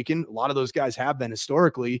mistaken. A lot of those guys have been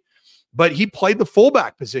historically, but he played the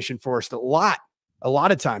fullback position for us a lot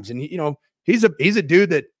of times. And he's a dude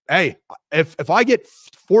that, hey, if I get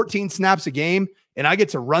 14 snaps a game and I get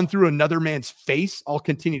to run through another man's face, I'll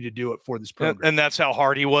continue to do it for this program. And that's how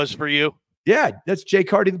hard he was for you? Yeah, that's Jake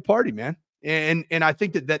Hardy, the party, man. And I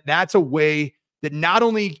think that's a way that not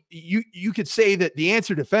only you could say that the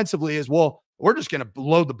answer defensively is, well, we're just going to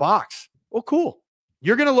load the box. Well, cool.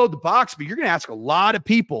 You're going to load the box, but you're going to ask a lot of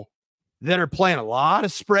people that are playing a lot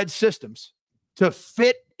of spread systems to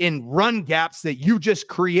fit in run gaps that you just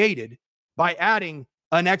created by adding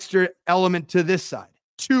an extra element to this side,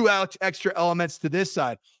 2 extra elements to this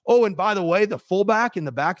side. Oh, and by the way, the fullback in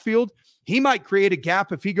the backfield, he might create a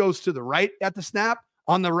gap if he goes to the right at the snap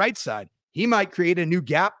on the right side. He might create a new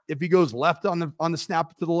gap if he goes left on the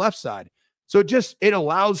snap to the left side. So it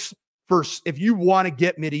allows for, if you want to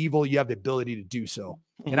get medieval, you have the ability to do so.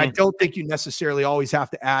 And I don't think you necessarily always have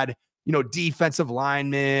to add, defensive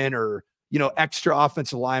linemen or, extra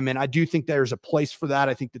offensive linemen. I do think there's a place for that.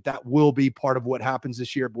 I think that will be part of what happens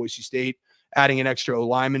this year at Boise State, adding an extra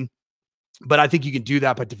lineman. But I think you can do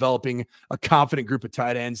that by developing a confident group of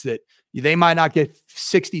tight ends that they might not get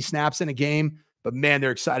 60 snaps in a game, but man,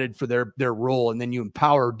 they're excited for their role. And then you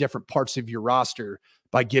empower different parts of your roster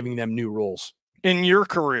by giving them new roles. In your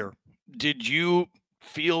career, did you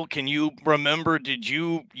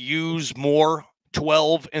use more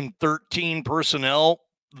 12 and 13 personnel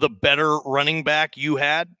the better running back you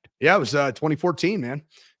had? Yeah, it was 2014, man.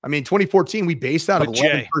 I mean, 2014, we based out of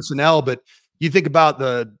 11 personnel, but you think about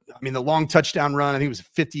the long touchdown run. I think it was a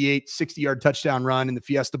 58, 60-yard touchdown run in the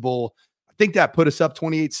Fiesta Bowl. I think that put us up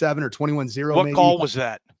 28-7 or 21-0. What call was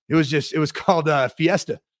that? It was called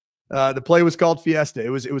Fiesta. The play was called Fiesta. It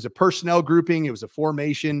was a personnel grouping. It was a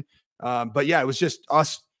formation. But yeah, it was just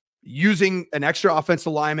us using an extra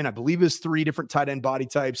offensive lineman. I believe it's 3 different tight end body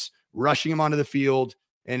types, rushing him onto the field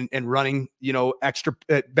and running, extra,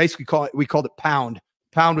 basically we called it pound.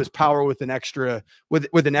 Pound was power with an extra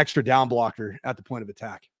down blocker at the point of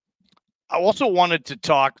attack. I also wanted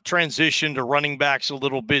to transition to running backs a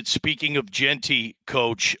little bit. Speaking of Genty,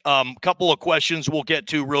 Coach, couple of questions we'll get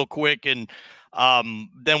to real quick, and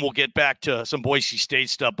then we'll get back to some Boise State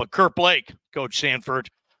stuff. But Kurt Blake, Coach Sanford,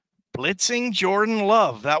 blitzing Jordan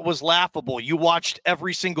Love, that was laughable. You watched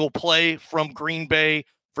every single play from Green Bay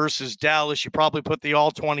versus Dallas. You probably put the all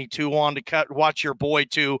 22 on to watch your boy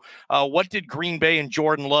too. What did Green Bay and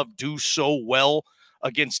Jordan Love do so well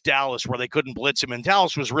against Dallas where they couldn't blitz him? And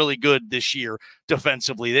Dallas was really good this year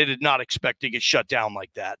defensively. They did not expect to get shut down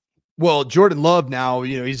like that. Well, Jordan Love now,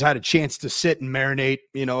 he's had a chance to sit and marinate,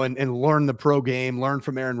 and learn the pro game, learn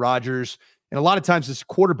from Aaron Rodgers. And a lot of times this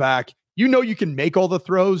quarterback, you can make all the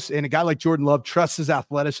throws, and a guy like Jordan Love trusts his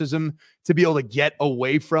athleticism to be able to get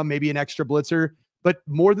away from maybe an extra blitzer. But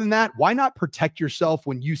more than that, why not protect yourself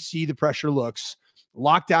when you see the pressure looks,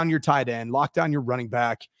 lock down your tight end, lock down your running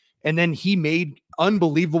back. And then he made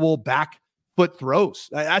unbelievable back foot throws.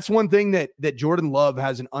 That's one thing that Jordan Love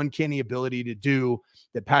has an uncanny ability to do,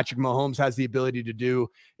 that Patrick Mahomes has the ability to do,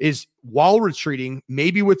 is while retreating,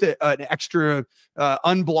 maybe with an extra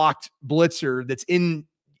unblocked blitzer that's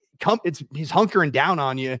he's hunkering down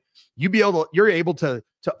on you. You're able to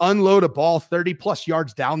unload a ball 30 plus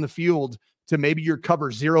yards down the field to maybe your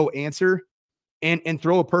cover 0 answer and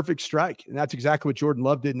throw a perfect strike. And that's exactly what Jordan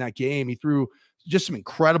Love did in that game. He threw just some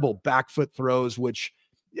incredible back foot throws, which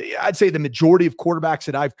I'd say the majority of quarterbacks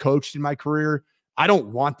that I've coached in my career, I don't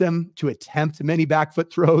want them to attempt many back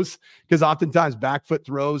foot throws, because oftentimes back foot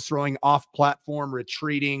throws, throwing off platform,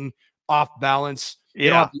 retreating, off balance, you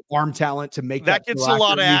don't have the arm talent to make that. Gets a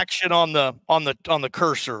lot of action on the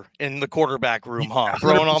cursor in the quarterback room, huh?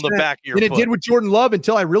 Throwing on the back of your foot. And it did with Jordan Love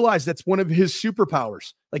until I realized that's one of his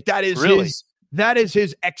superpowers. Like that is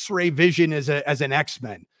his X-ray vision as an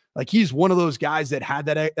X-Men. Like he's one of those guys that had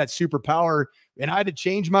that superpower, and I had to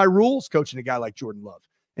change my rules coaching a guy like Jordan Love.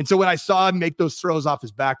 And so when I saw him make those throws off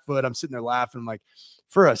his back foot, I'm sitting there laughing. I'm like,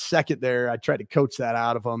 for a second there, I tried to coach that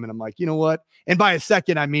out of him. And I'm like, you know what? And by a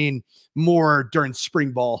second, I mean more during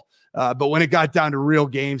spring ball. But when it got down to real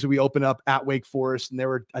games, we opened up at Wake Forest, and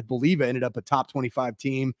I believe it ended up a top 25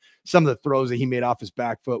 team. Some of the throws that he made off his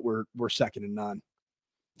back foot were second to none.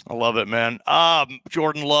 I love it, man.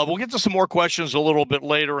 Jordan Love. We'll get to some more questions a little bit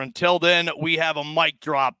later. Until then, we have a mic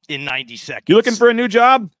drop in 90 seconds. You looking for a new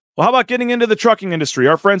job? Well, how about getting into the trucking industry?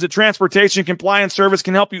 Our friends at Transportation Compliance Service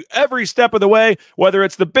can help you every step of the way, whether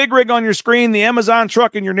it's the big rig on your screen, the Amazon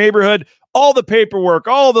truck in your neighborhood, all the paperwork,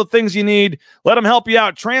 all the things you need. Let them help you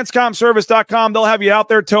out. Transcomservice.com. They'll have you out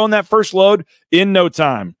there towing that first load in no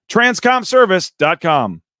time.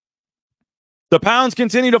 Transcomservice.com. The pounds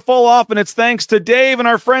continue to fall off, and it's thanks to Dave and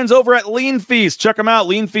our friends over at Lean Feast. Check them out,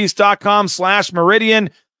 leanfeast.com/Meridian.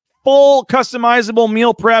 Full customizable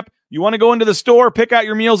meal prep. You want to go into the store, pick out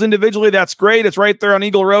your meals individually, that's great. It's right there on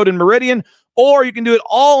Eagle Road in Meridian. Or you can do it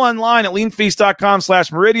all online at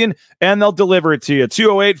leanfeast.com/Meridian, and they'll deliver it to you.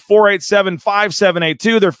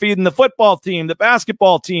 208-487-5782. They're feeding the football team, the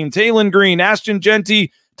basketball team, Taylon Green, Ashton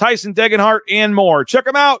Genty, Tyson Degenhart, and more. Check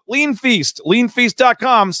them out, Lean Feast,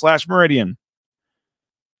 leanfeast.com/Meridian.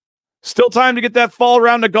 Still time to get that fall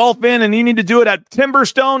round of golf in, and you need to do it at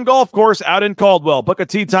Timberstone Golf Course out in Caldwell. Book a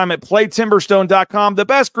tee time at playtimberstone.com. The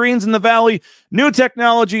best greens in the valley, new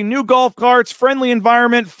technology, new golf carts, friendly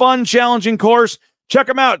environment, fun, challenging course. Check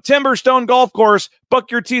them out, Timberstone Golf Course. Book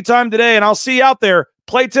your tee time today, and I'll see you out there.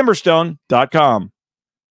 Playtimberstone.com.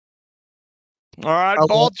 All right,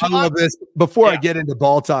 ball talk. I love this. Before I get into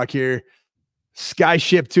ball talk here,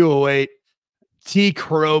 Skyship 208. T.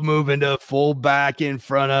 Crow moving to fullback in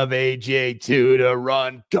front of AJ2 to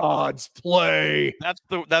run God's play. That's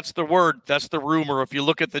the word. That's the rumor. If you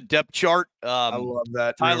look at the depth chart, I love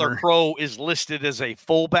that. Tyler Crow is listed as a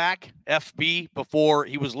fullback, FB, before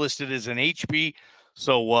he was listed as an HB.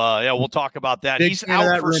 So, we'll talk about that. He's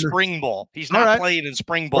out for spring ball. He's not playing in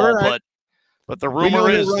spring ball, but the rumor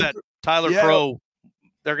is that Tyler Crow,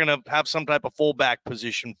 they're going to have some type of fullback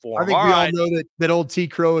position for him. I think we all know that old T.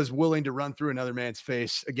 Crow is willing to run through another man's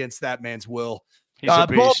face against that man's will.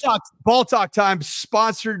 Ball talk time,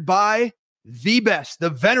 sponsored by the best,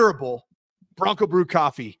 the venerable Bronco Brew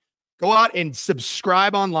Coffee. Go out and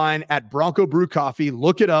subscribe online at Bronco Brew Coffee.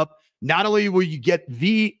 Look it up. Not only will you get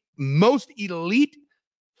the most elite,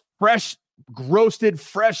 fresh, roasted,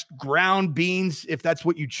 fresh ground beans, if that's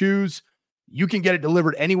what you choose, You can get it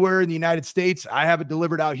delivered anywhere in the United States. I have it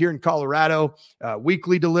delivered out here in Colorado,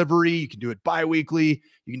 weekly delivery. You can do it bi-weekly.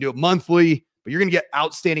 You can do it monthly, but you're going to get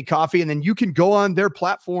outstanding coffee. And then you can go on their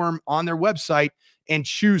platform, on their website, and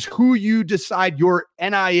choose who you decide your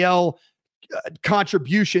NIL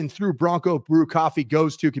contribution through Bronco Brew Coffee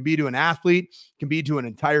goes to. It can be to an athlete, can be to an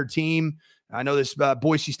entire team. I know this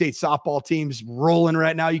Boise State softball team's rolling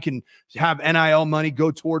right now. You can have NIL money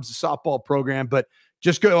go towards the softball program, but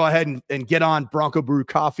just go ahead and get on Bronco Brew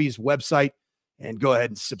Coffee's website and go ahead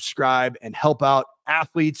and subscribe and help out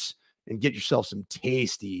athletes and get yourself some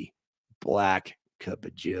tasty black cup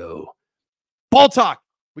of joe. Ball talk.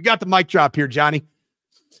 We got the mic drop here, Johnny.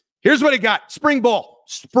 Here's what it got. Spring ball,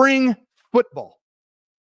 spring football.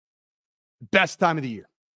 Best time of the year.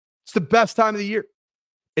 It's the best time of the year.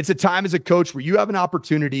 It's a time as a coach where you have an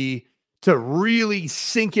opportunity to really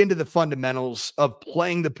sink into the fundamentals of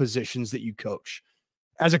playing the positions that you coach.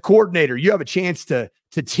 As a coordinator, you have a chance to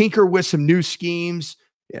tinker with some new schemes,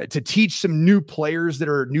 to teach some new players that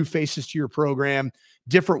are new faces to your program,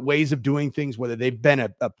 different ways of doing things, whether they've been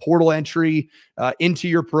a portal entry into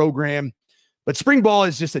your program. But spring ball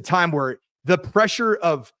is just a time where the pressure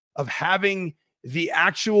of having the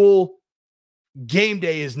actual game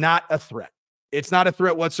day is not a threat. It's not a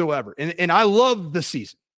threat whatsoever. And I love the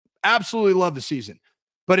season. Absolutely love the season.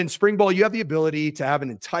 But in spring ball, you have the ability to have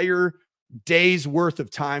an entire day's worth of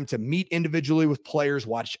time to meet individually with players,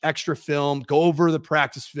 watch extra film, go over the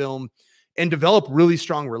practice film, and develop really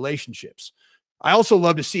strong relationships. I also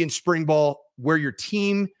love to see in spring ball where your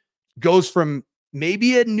team goes from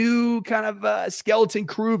maybe a new kind of skeleton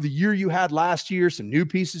crew of the year you had last year, some new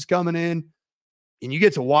pieces coming in, and you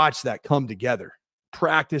get to watch that come together.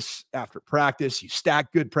 Practice after practice, you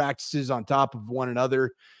stack good practices on top of one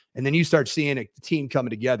another, and then you start seeing a team coming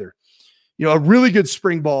together. You know, a really good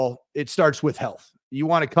spring ball, it starts with health. You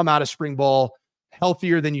want to come out of spring ball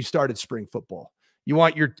healthier than you started spring football. You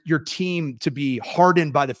want your team to be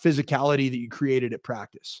hardened by the physicality that you created at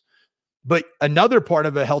practice. But another part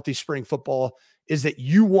of a healthy spring football is that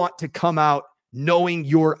you want to come out knowing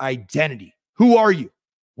your identity. Who are you?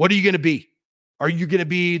 What are you going to be? Are you going to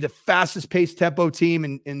be the fastest paced tempo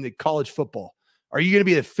team in the college football? Are you going to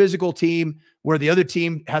be the physical team where the other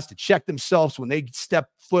team has to check themselves when they step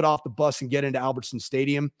foot off the bus and get into Albertson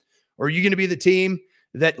Stadium? Or are you going to be the team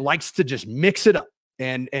that likes to just mix it up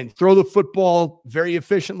and throw the football very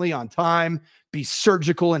efficiently on time, be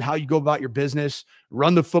surgical in how you go about your business,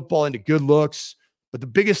 run the football into good looks? But the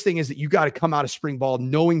biggest thing is that you got to come out of spring ball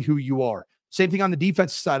knowing who you are. Same thing on the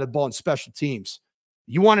defensive side of the ball and special teams.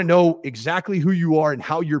 You want to know exactly who you are and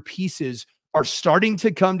how your pieces are starting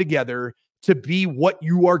to come together to be what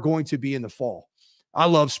you are going to be in the fall. I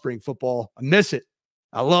love spring football. I miss it.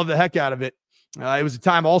 I love the heck out of it. It was a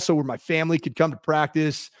time also where my family could come to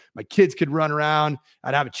practice. My kids could run around.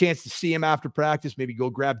 I'd have a chance to see them after practice, maybe go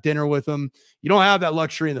grab dinner with them. You don't have that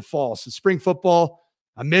luxury in the fall. So spring football,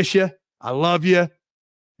 I miss you. I love you.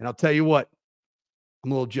 And I'll tell you what,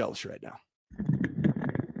 I'm a little jealous right now.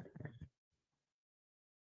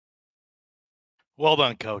 Well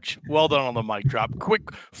done, Coach. Well done on the mic drop. Quick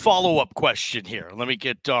follow-up question here. Let me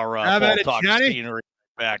get our ball talk scenery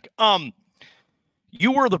back.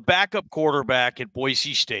 You were the backup quarterback at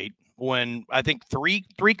Boise State when I think three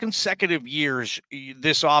consecutive years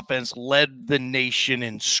this offense led the nation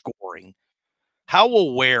in scoring. How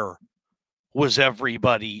aware was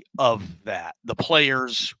everybody of that? The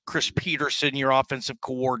players, Chris Peterson, your offensive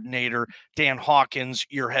coordinator, Dan Hawkins,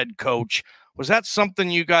 your head coach. Was that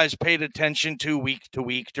something you guys paid attention to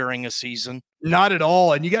week during a season? Not at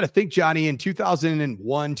all. And you got to think, Johnny, in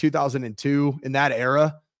 2001, 2002, in that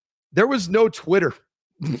era, there was no Twitter.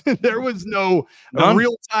 There was no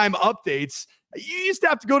real-time updates. You used to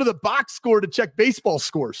have to go to the box score to check baseball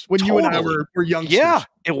scores when you and I were youngsters. Yeah,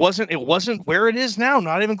 it wasn't where it is now.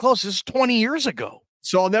 Not even close. This is 20 years ago.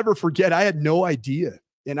 So I'll never forget. I had no idea.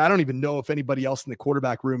 And I don't even know if anybody else in the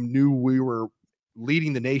quarterback room knew we were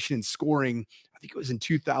leading the nation in scoring. I think it was in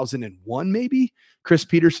 2001, maybe Chris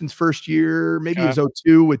Peterson's first year, maybe it was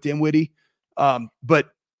 02 with Dinwiddie. But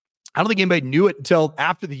I don't think anybody knew it until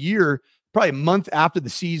after the year, probably a month after the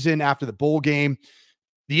season, after the bowl game.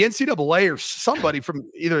 The NCAA or somebody from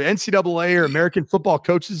either NCAA or American Football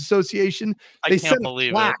Coaches Association, they can't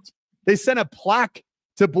believe it. They sent a plaque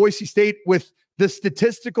to Boise State with the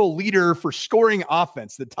statistical leader for scoring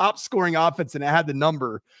offense, the top scoring offense, and it had the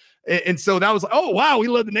number. And so that was like, oh, wow, we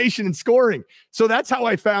led the nation in scoring. So that's how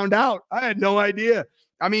I found out. I had no idea.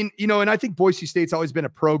 I mean, you know, and I think Boise State's always been a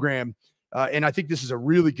program, and I think this is a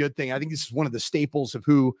really good thing. I think this is one of the staples of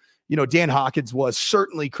who, you know, Dan Hawkins was.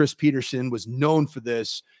 Certainly Chris Peterson was known for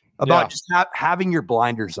this, about just having your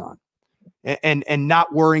blinders on. and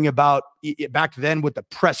not worrying about back then with the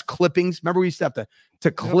press clippings. Remember, we used to have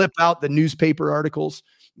to clip out the newspaper articles.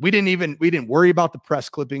 We didn't worry about the press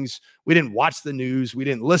clippings. We didn't watch the news. We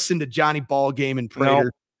didn't listen to Johnny Ballgame and Prater.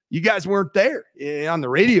 Nope. You guys weren't there on the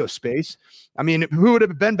radio space. I mean, who would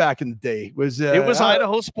have been back in the day? It was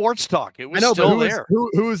Idaho Sports Talk. It was still there.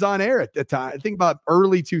 Who was on air at the time? I think about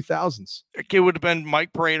early 2000s. It would have been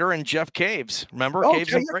Mike Prater and Jeff Caves. Remember?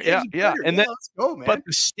 Caves and Prater? Yeah. And then, let's go, man. But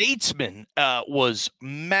the Statesman was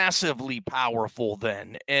massively powerful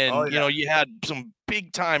then. And, you had some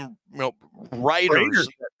big time, writers.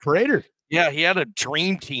 Prater. Yeah, he had a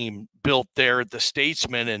dream team built there at the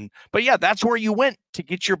Statesman, but yeah, that's where you went to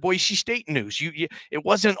get your Boise State news. It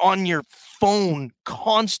wasn't on your phone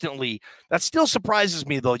constantly. That still surprises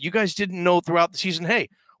me, though. You guys didn't know throughout the season, hey,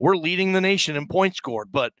 we're leading the nation in points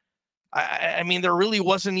scored, but I mean, there really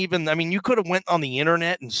wasn't even. I mean, you could have went on the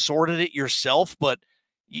internet and sorted it yourself, but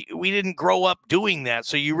we didn't grow up doing that,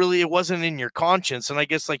 so it wasn't in your conscience. And I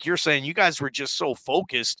guess, like you're saying, you guys were just so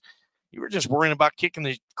focused. You were just worrying about kicking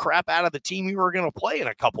the crap out of the team you were going to play in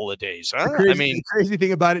a couple of days. Huh? The crazy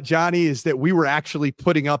thing about it, Johnny, is that we were actually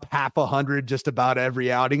putting up half 100 just about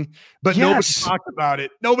every outing, but nobody talked about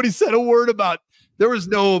it. Nobody said a word about it. There was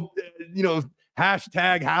no,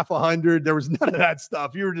 hashtag half 100. There was none of that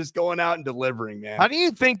stuff. You were just going out and delivering, man. How do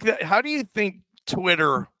you think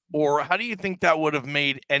Twitter, or how do you think that would have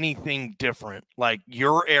made anything different? Like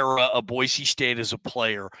your era of Boise State as a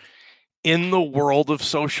player in the world of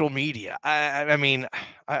social media. I mean,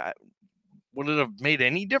 would it have made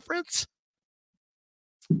any difference?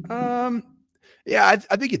 Yeah, I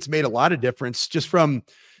think it's made a lot of difference just from,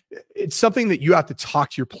 it's something that you have to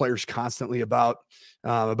talk to your players constantly about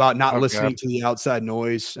not listening to the outside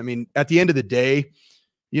noise. I mean, at the end of the day,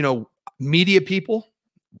 media people,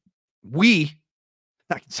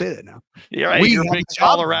 I can say that now. Yeah, right. You're a big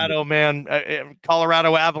Colorado man,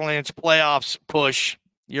 Colorado Avalanche playoffs push.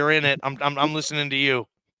 You're in it. I'm listening to you.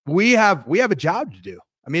 We have a job to do.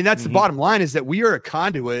 I mean, that's the bottom line, is that we are a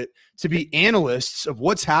conduit to be analysts of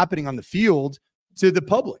what's happening on the field to the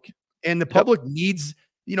public. And the public needs,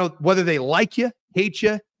 whether they like you, hate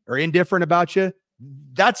you, or indifferent about you,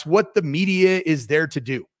 that's what the media is there to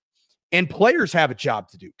do. And players have a job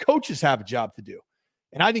to do. Coaches have a job to do.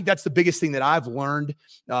 And I think that's the biggest thing that I've learned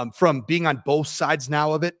from being on both sides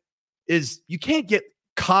now of it, is you can't get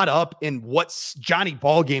caught up in what's Johnny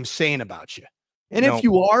Ballgame's saying about you. And if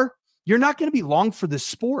you are, you're not going to be long for this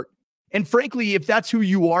sport. And frankly, if that's who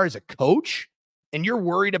you are as a coach and you're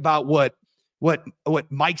worried about what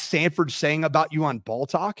Mike Sanford's saying about you on Ball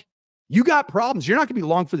Talk, you got problems. You're not going to be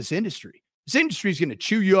long for this industry. This industry is going to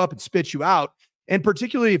chew you up and spit you out. And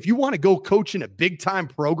particularly if you want to go coach in a big time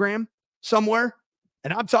program somewhere,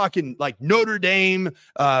 and I'm talking like Notre Dame,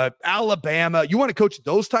 Alabama, you want to coach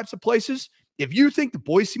those types of places. If you think the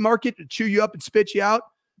Boise market to chew you up and spit you out,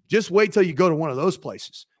 just wait till you go to one of those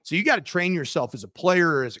places. So you got to train yourself as a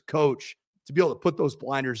player or as a coach to be able to put those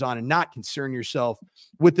blinders on and not concern yourself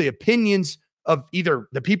with the opinions of either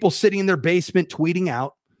the people sitting in their basement tweeting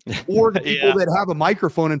out or the people that have a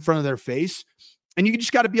microphone in front of their face. And you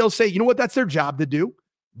just got to be able to say, you know what, that's their job to do.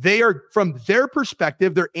 They are, from their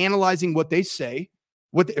perspective, they're analyzing what they say,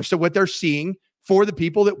 what they're seeing for the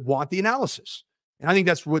people that want the analysis. And I think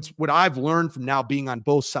that's what I've learned from now being on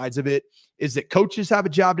both sides of it, is that coaches have a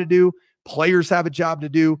job to do, players have a job to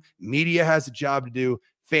do, media has a job to do,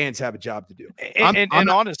 fans have a job to do. And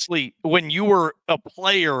honestly, when you were a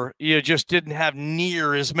player, you just didn't have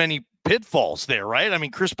near as many pitfalls there, right? I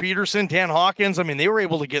mean, Chris Peterson, Dan Hawkins, I mean, they were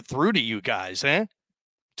able to get through to you guys, eh?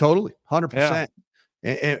 Totally, 100%.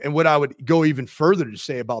 Yeah. And what I would go even further to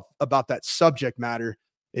say about that subject matter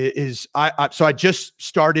is I just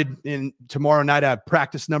started tomorrow night. I have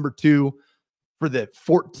practice number 2 for the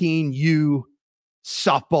 14U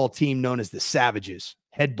softball team known as the Savages.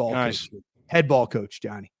 Head ball coach,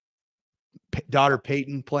 Johnny. Daughter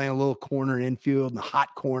Peyton playing a little corner infield in the hot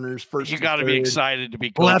corners. You got to be excited to be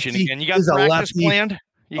coaching again. You got practice planned?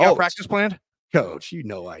 You got practice planned? Coach,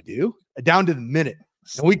 I do. Down to the minute.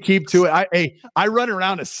 And we keep to it. I run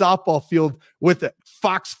around a softball field with a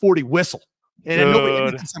Fox 40 whistle. And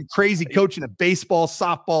nobody, some crazy coach in a baseball,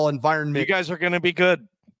 softball environment. You guys are going to be good.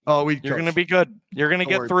 Oh, you're going to be good. You're going to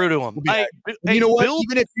get through to them. You know what?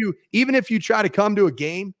 Even if you try to come to a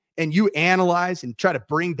game and you analyze and try to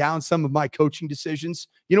bring down some of my coaching decisions,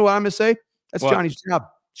 you know what I'm going to say? That's Johnny's job.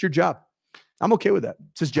 It's your job. I'm okay with that.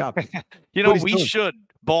 It's his job. We should,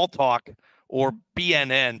 Ball Talk or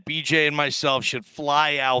BNN, BJ and myself should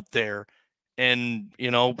fly out there and,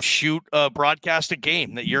 broadcast a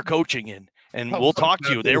game that you're coaching in and we'll talk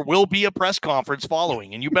to you. There will be a press conference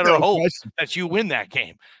following, and you better hope that you win that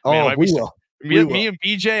game. Oh, we will. Me and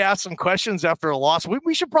BJ asked some questions after a loss.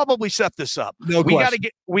 We should probably set this up.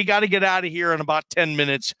 We got to get out of here in about 10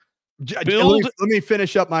 minutes. Let me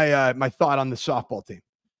finish up my my thought on the softball team.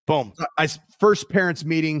 Boom. First parents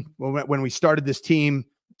meeting when we started this team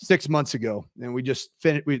 6 months ago, and we just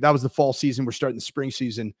finished. That was the fall season. We're starting the spring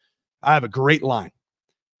season. I have a great line,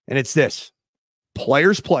 and it's this: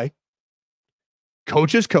 players play,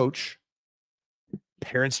 coaches coach,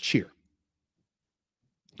 parents cheer.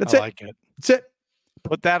 That's it. I like it. That's it.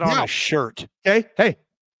 Put that on a shirt. Okay. Hey,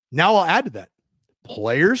 now I'll add to that: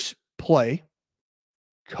 players play,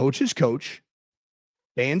 coaches coach,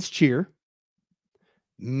 fans cheer,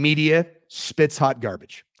 media spits hot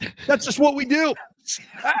garbage. That's just what we do.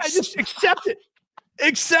 I just accept it.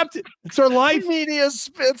 Accept it. It's our life. Media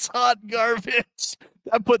spits hot garbage.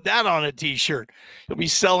 I put that on a t-shirt. You'll be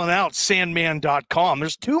selling out sandman.com.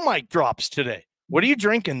 There's 2 mic drops today. What are you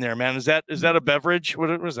drinking there, man? Is that a beverage?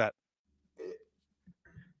 What was that?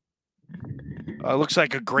 Looks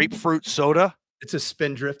like a grapefruit soda. It's a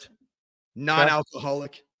Spindrift.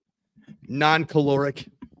 Non-alcoholic, non-caloric.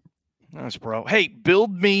 Nice, bro. Hey,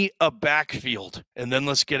 build me a backfield, and then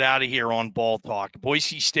let's get out of here on Ball Talk.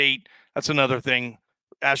 Boise State, that's another thing.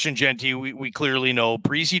 Ashton Genty, we clearly know.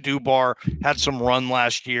 Breezy Dubar had some run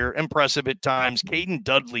last year. Impressive at times. Caden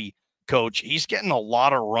Dudley, coach, he's getting a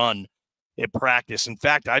lot of run at practice. In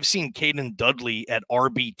fact, I've seen Caden Dudley at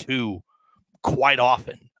RB2 quite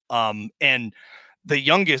often. And the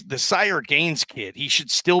youngest, the Sire Gaines kid, he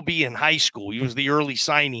should still be in high school. He was the early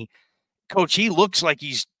signee. Coach, he looks like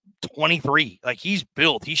he's 23. Like, he's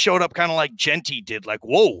built. He showed up kind of like Genty did. Like,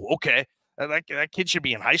 whoa, okay. That kid should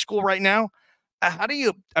be in high school right now. How do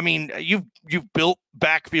you, I mean, you've built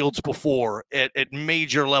backfields before at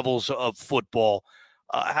major levels of football.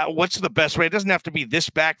 What's the best way? It doesn't have to be this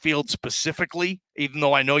backfield specifically, even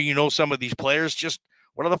though I know you know some of these players. Just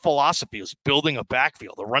what are the philosophies building a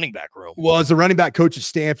backfield, a running back room? Well, as a running back coach at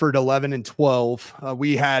Stanford, 11 and 12,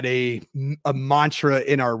 we had a mantra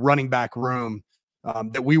in our running back room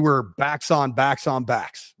that we were backs on backs,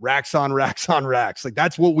 racks on racks on racks. Like,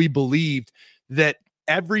 that's what we believed, that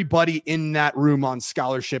everybody in that room on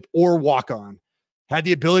scholarship or walk on had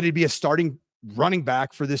the ability to be a starting running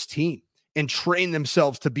back for this team and train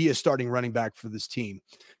themselves to be a starting running back for this team.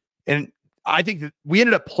 And I think that we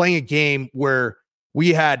ended up playing a game where we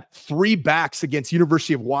had 3 backs against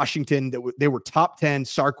University of Washington that they were top 10.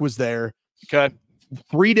 Sark was there. Okay.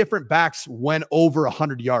 3 different backs went over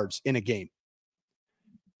 100 yards in a game.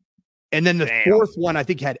 And then the fourth one, I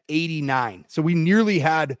think, had 89. So we nearly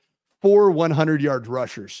had 4 100-yard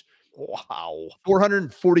rushers. Wow.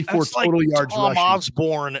 444 That's total like yards Tom rushing.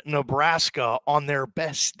 Osborne, Nebraska on their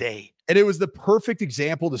best day. And it was the perfect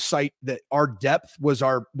example to cite that our depth was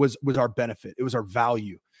our benefit. It was our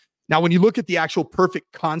value. Now, when you look at the actual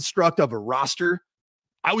perfect construct of a roster,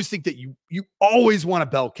 I always think that you always want a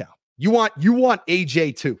bell cow. You want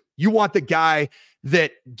AJ too. You want the guy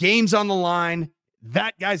that game's on the line,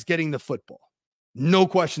 that guy's getting the football. No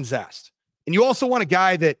questions asked. And you also want a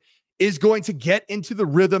guy that is going to get into the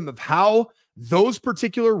rhythm of how those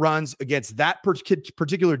particular runs against that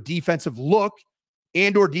particular defensive look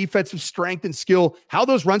and or defensive strength and skill, how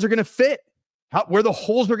those runs are going to fit, where the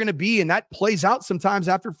holes are going to be. And that plays out sometimes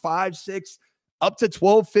after 5, 6, up to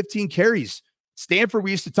 12, 15 carries. Stanford,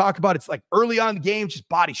 we used to talk about, it's like early on in the game, just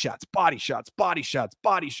body shots, body shots, body shots,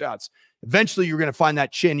 body shots. Eventually, you're going to find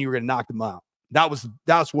that chin, you're going to knock them out.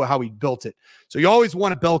 That's how we built it. So you always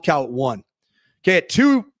want a bell cow at 1. Okay, at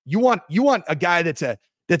 2, you want a guy that's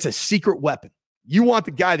a secret weapon. You want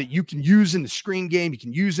the guy that you can use in the screen game, you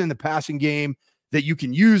can use in the passing game, that you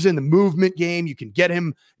can use in the movement game. You can get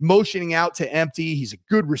him motioning out to empty. He's a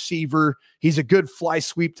good receiver. He's a good fly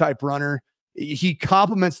sweep type runner. He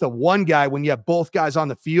complements the one guy when you have both guys on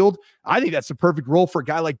the field. I think that's the perfect role for a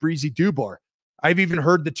guy like Breezy Dubar. I've even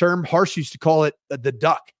heard the term, Harsh used to call it the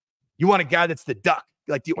duck. You want a guy that's the duck,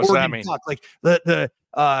 like the Oregon duck, like the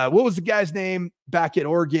what was the guy's name back at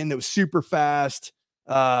Oregon that was super fast?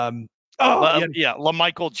 LaMichael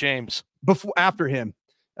James. After him,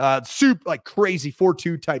 super like crazy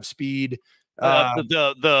 4.2 type speed.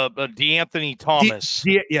 The DeAnthony Thomas.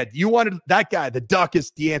 You wanted that guy. The duck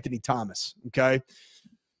is DeAnthony Thomas. Okay.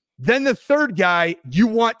 Then the third guy, you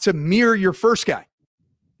want to mirror your first guy.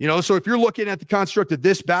 You know, so if you're looking at the construct of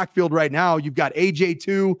this backfield right now, you've got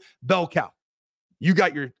AJ2, bell cow. You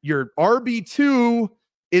got your RB2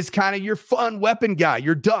 is kind of your fun weapon guy,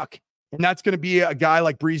 your duck. And that's going to be a guy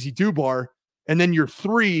like Breezy Dubar. And then your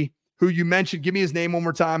 3, who you mentioned. Give me his name one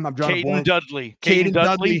more time. I'm drawing a blank. Dudley. Caden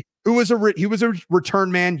Dudley, who was he was a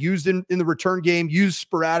return man, used in the return game, used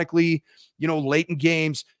sporadically, late in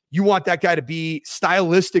games. You want that guy to be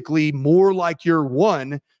stylistically more like your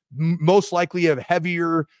one, most likely a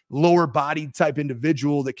heavier, lower body type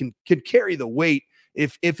individual that can carry the weight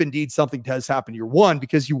if indeed something does happen to your one,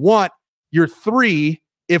 because you want your three.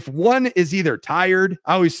 If one is either tired,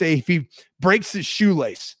 I always say if he breaks his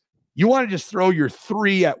shoelace, you want to just throw your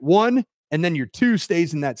three at one, and then your two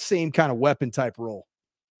stays in that same kind of weapon type role.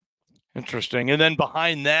 Interesting. And then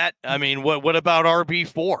behind that, I mean, what about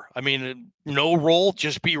RB4? I mean, no role,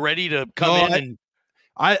 just be ready to come in.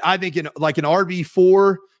 I think like an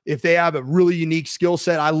RB4, if they have a really unique skill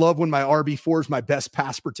set, I love when my RB4 is my best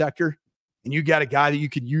pass protector, and you got a guy that you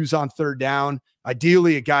can use on third down.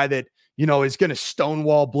 Ideally, a guy that, is going to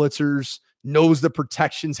stonewall blitzers, knows the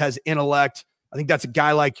protections, has intellect. I think that's a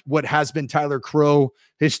guy like what has been Tyler Crow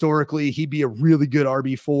historically. He'd be a really good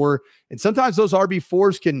RB4. And sometimes those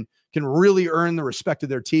RB4s can really earn the respect of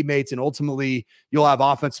their teammates. And ultimately you'll have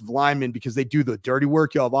offensive linemen, because they do the dirty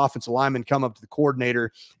work. You'll have offensive linemen come up to the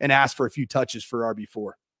coordinator and ask for a few touches for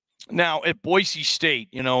RB4. Now at Boise State,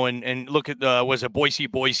 and look at was it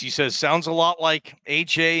Boise says sounds a lot like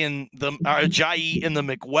AJ and the Ajayi and the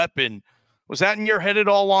McWeapon. Was that in your head at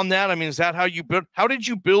all on that? I mean, is that how you build? How did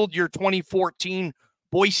you build your 2014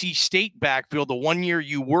 Boise State backfield? The 1 year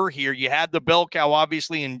you were here, you had the bell cow,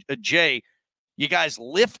 obviously, and Jay. You guys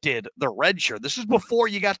lifted the red shirt. This was before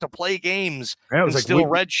you got to play games. Yeah, it was like still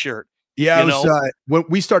red shirt. Yeah, it was when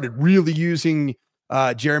we started really using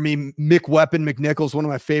Jeremy McNichols, one of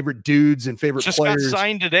my favorite dudes and favorite players. Just got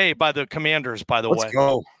signed today by the Commanders, by the way.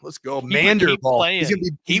 Let's go. Mander ball. He's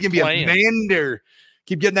gonna be a Mander.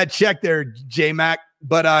 Keep getting that check there, J-Mac.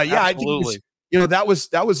 But yeah, absolutely. I think that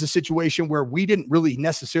was a situation where we didn't really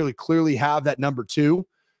necessarily clearly have that number two,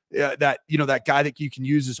 that guy that you can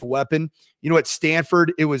use as a weapon. At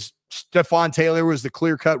Stanford, it was Stephon Taylor was the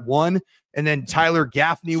clear-cut one, and then Tyler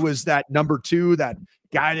Gaffney was that number two, that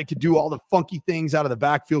guy that could do all the funky things out of the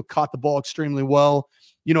backfield, caught the ball extremely well.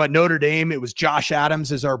 At Notre Dame, it was Josh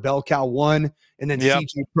Adams as our bell cow one, and then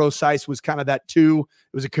CJ Procise was kind of that two.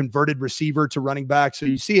 It was a converted receiver to running back. So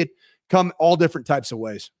you see it come all different types of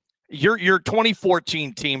ways. Your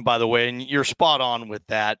 2014 team, by the way, and you're spot on with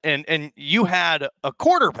that. And you had a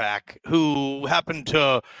quarterback who happened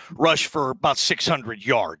to rush for about 600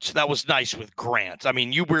 yards. That was nice with Grant. I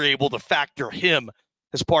mean, you were able to factor him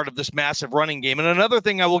as part of this massive running game. And another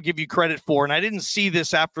thing I will give you credit for, and I didn't see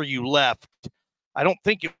this after you left, I don't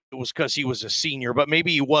think it was because he was a senior, but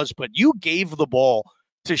maybe he was, but you gave the ball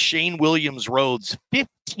to Shane Williams-Rhodes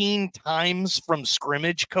 15 times from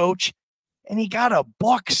scrimmage, coach, and he got a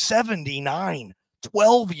 $179,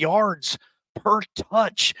 12 yards per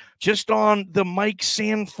touch, just on the Mike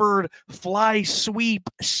Sanford fly sweep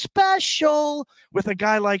special with a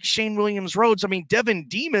guy like Shane Williams-Rhodes. I mean, Devin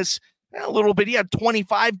Demas, a little bit, he had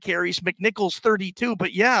 25 carries, McNichols 32,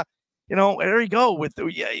 but yeah, there you go with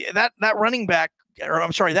that running back, or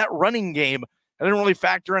I'm sorry, that running game. I didn't really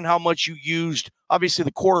factor in how much you used, obviously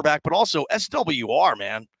the quarterback, but also SWR,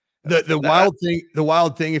 man. The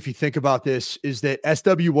wild thing, if you think about this, is that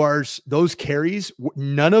SWRs, those carries,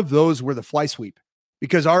 none of those were the fly sweep,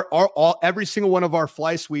 because every single one of our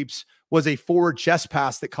fly sweeps was a forward chest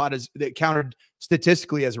pass that counted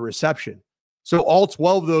statistically as a reception. So all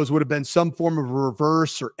 12 of those would have been some form of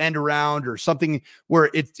reverse or end around or something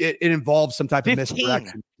where it involves some type of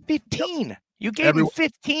misdirection. 15. You gave him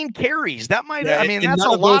 15 carries. That might, I mean, that's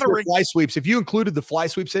a lot of fly sweeps. If you included the fly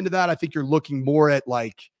sweeps into that, I think you're looking more at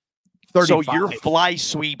like 35. So your fly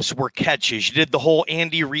sweeps were catches. You did the whole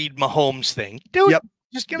Andy Reid Mahomes thing. Dude,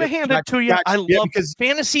 just going to hand it to you. I love because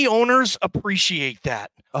fantasy owners appreciate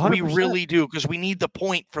that. 100%. We really do, because we need the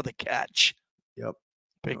point for the catch. Yep.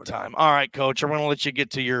 Big time. All right, coach, I'm going to let you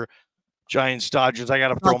get to your Giants Dodgers. I got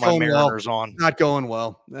to throw my Mariners on. Not going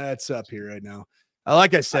well. That's up here right now.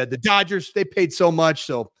 Like I said, the Dodgers, they paid so much,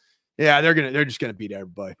 so yeah, they're just gonna beat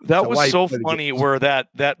everybody. That was so funny where that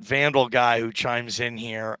Vandal guy who chimes in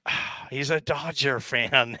here, he's a Dodger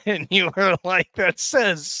fan, and you were like, that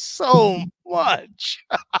says so much.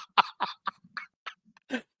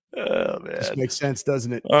 Oh man, this makes sense,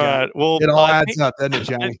 doesn't it? All right, well, it all adds up, doesn't it,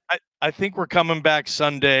 Johnny? I think we're coming back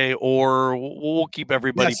Sunday, or we'll keep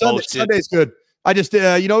everybody posted. Sunday's good. I just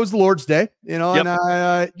it was the Lord's Day, and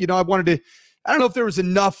I wanted to. I don't know if there was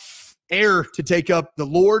enough air to take up the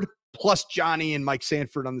Lord plus Johnny and Mike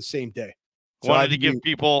Sanford on the same day. So wanted to give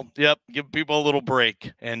people a little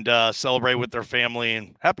break and celebrate with their family.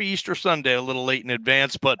 And happy Easter Sunday, a little late in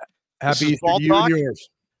advance, but happy Easter to you and yours.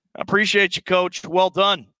 I appreciate you, Coach. Well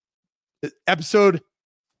done. Episode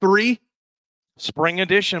 3. Spring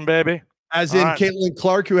edition, baby. As in All right. Caitlin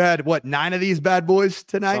Clark, who had, 9 of these bad boys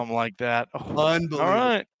tonight? Something like that. Oh, Unbelievable. all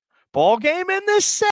right. Ball game in this set.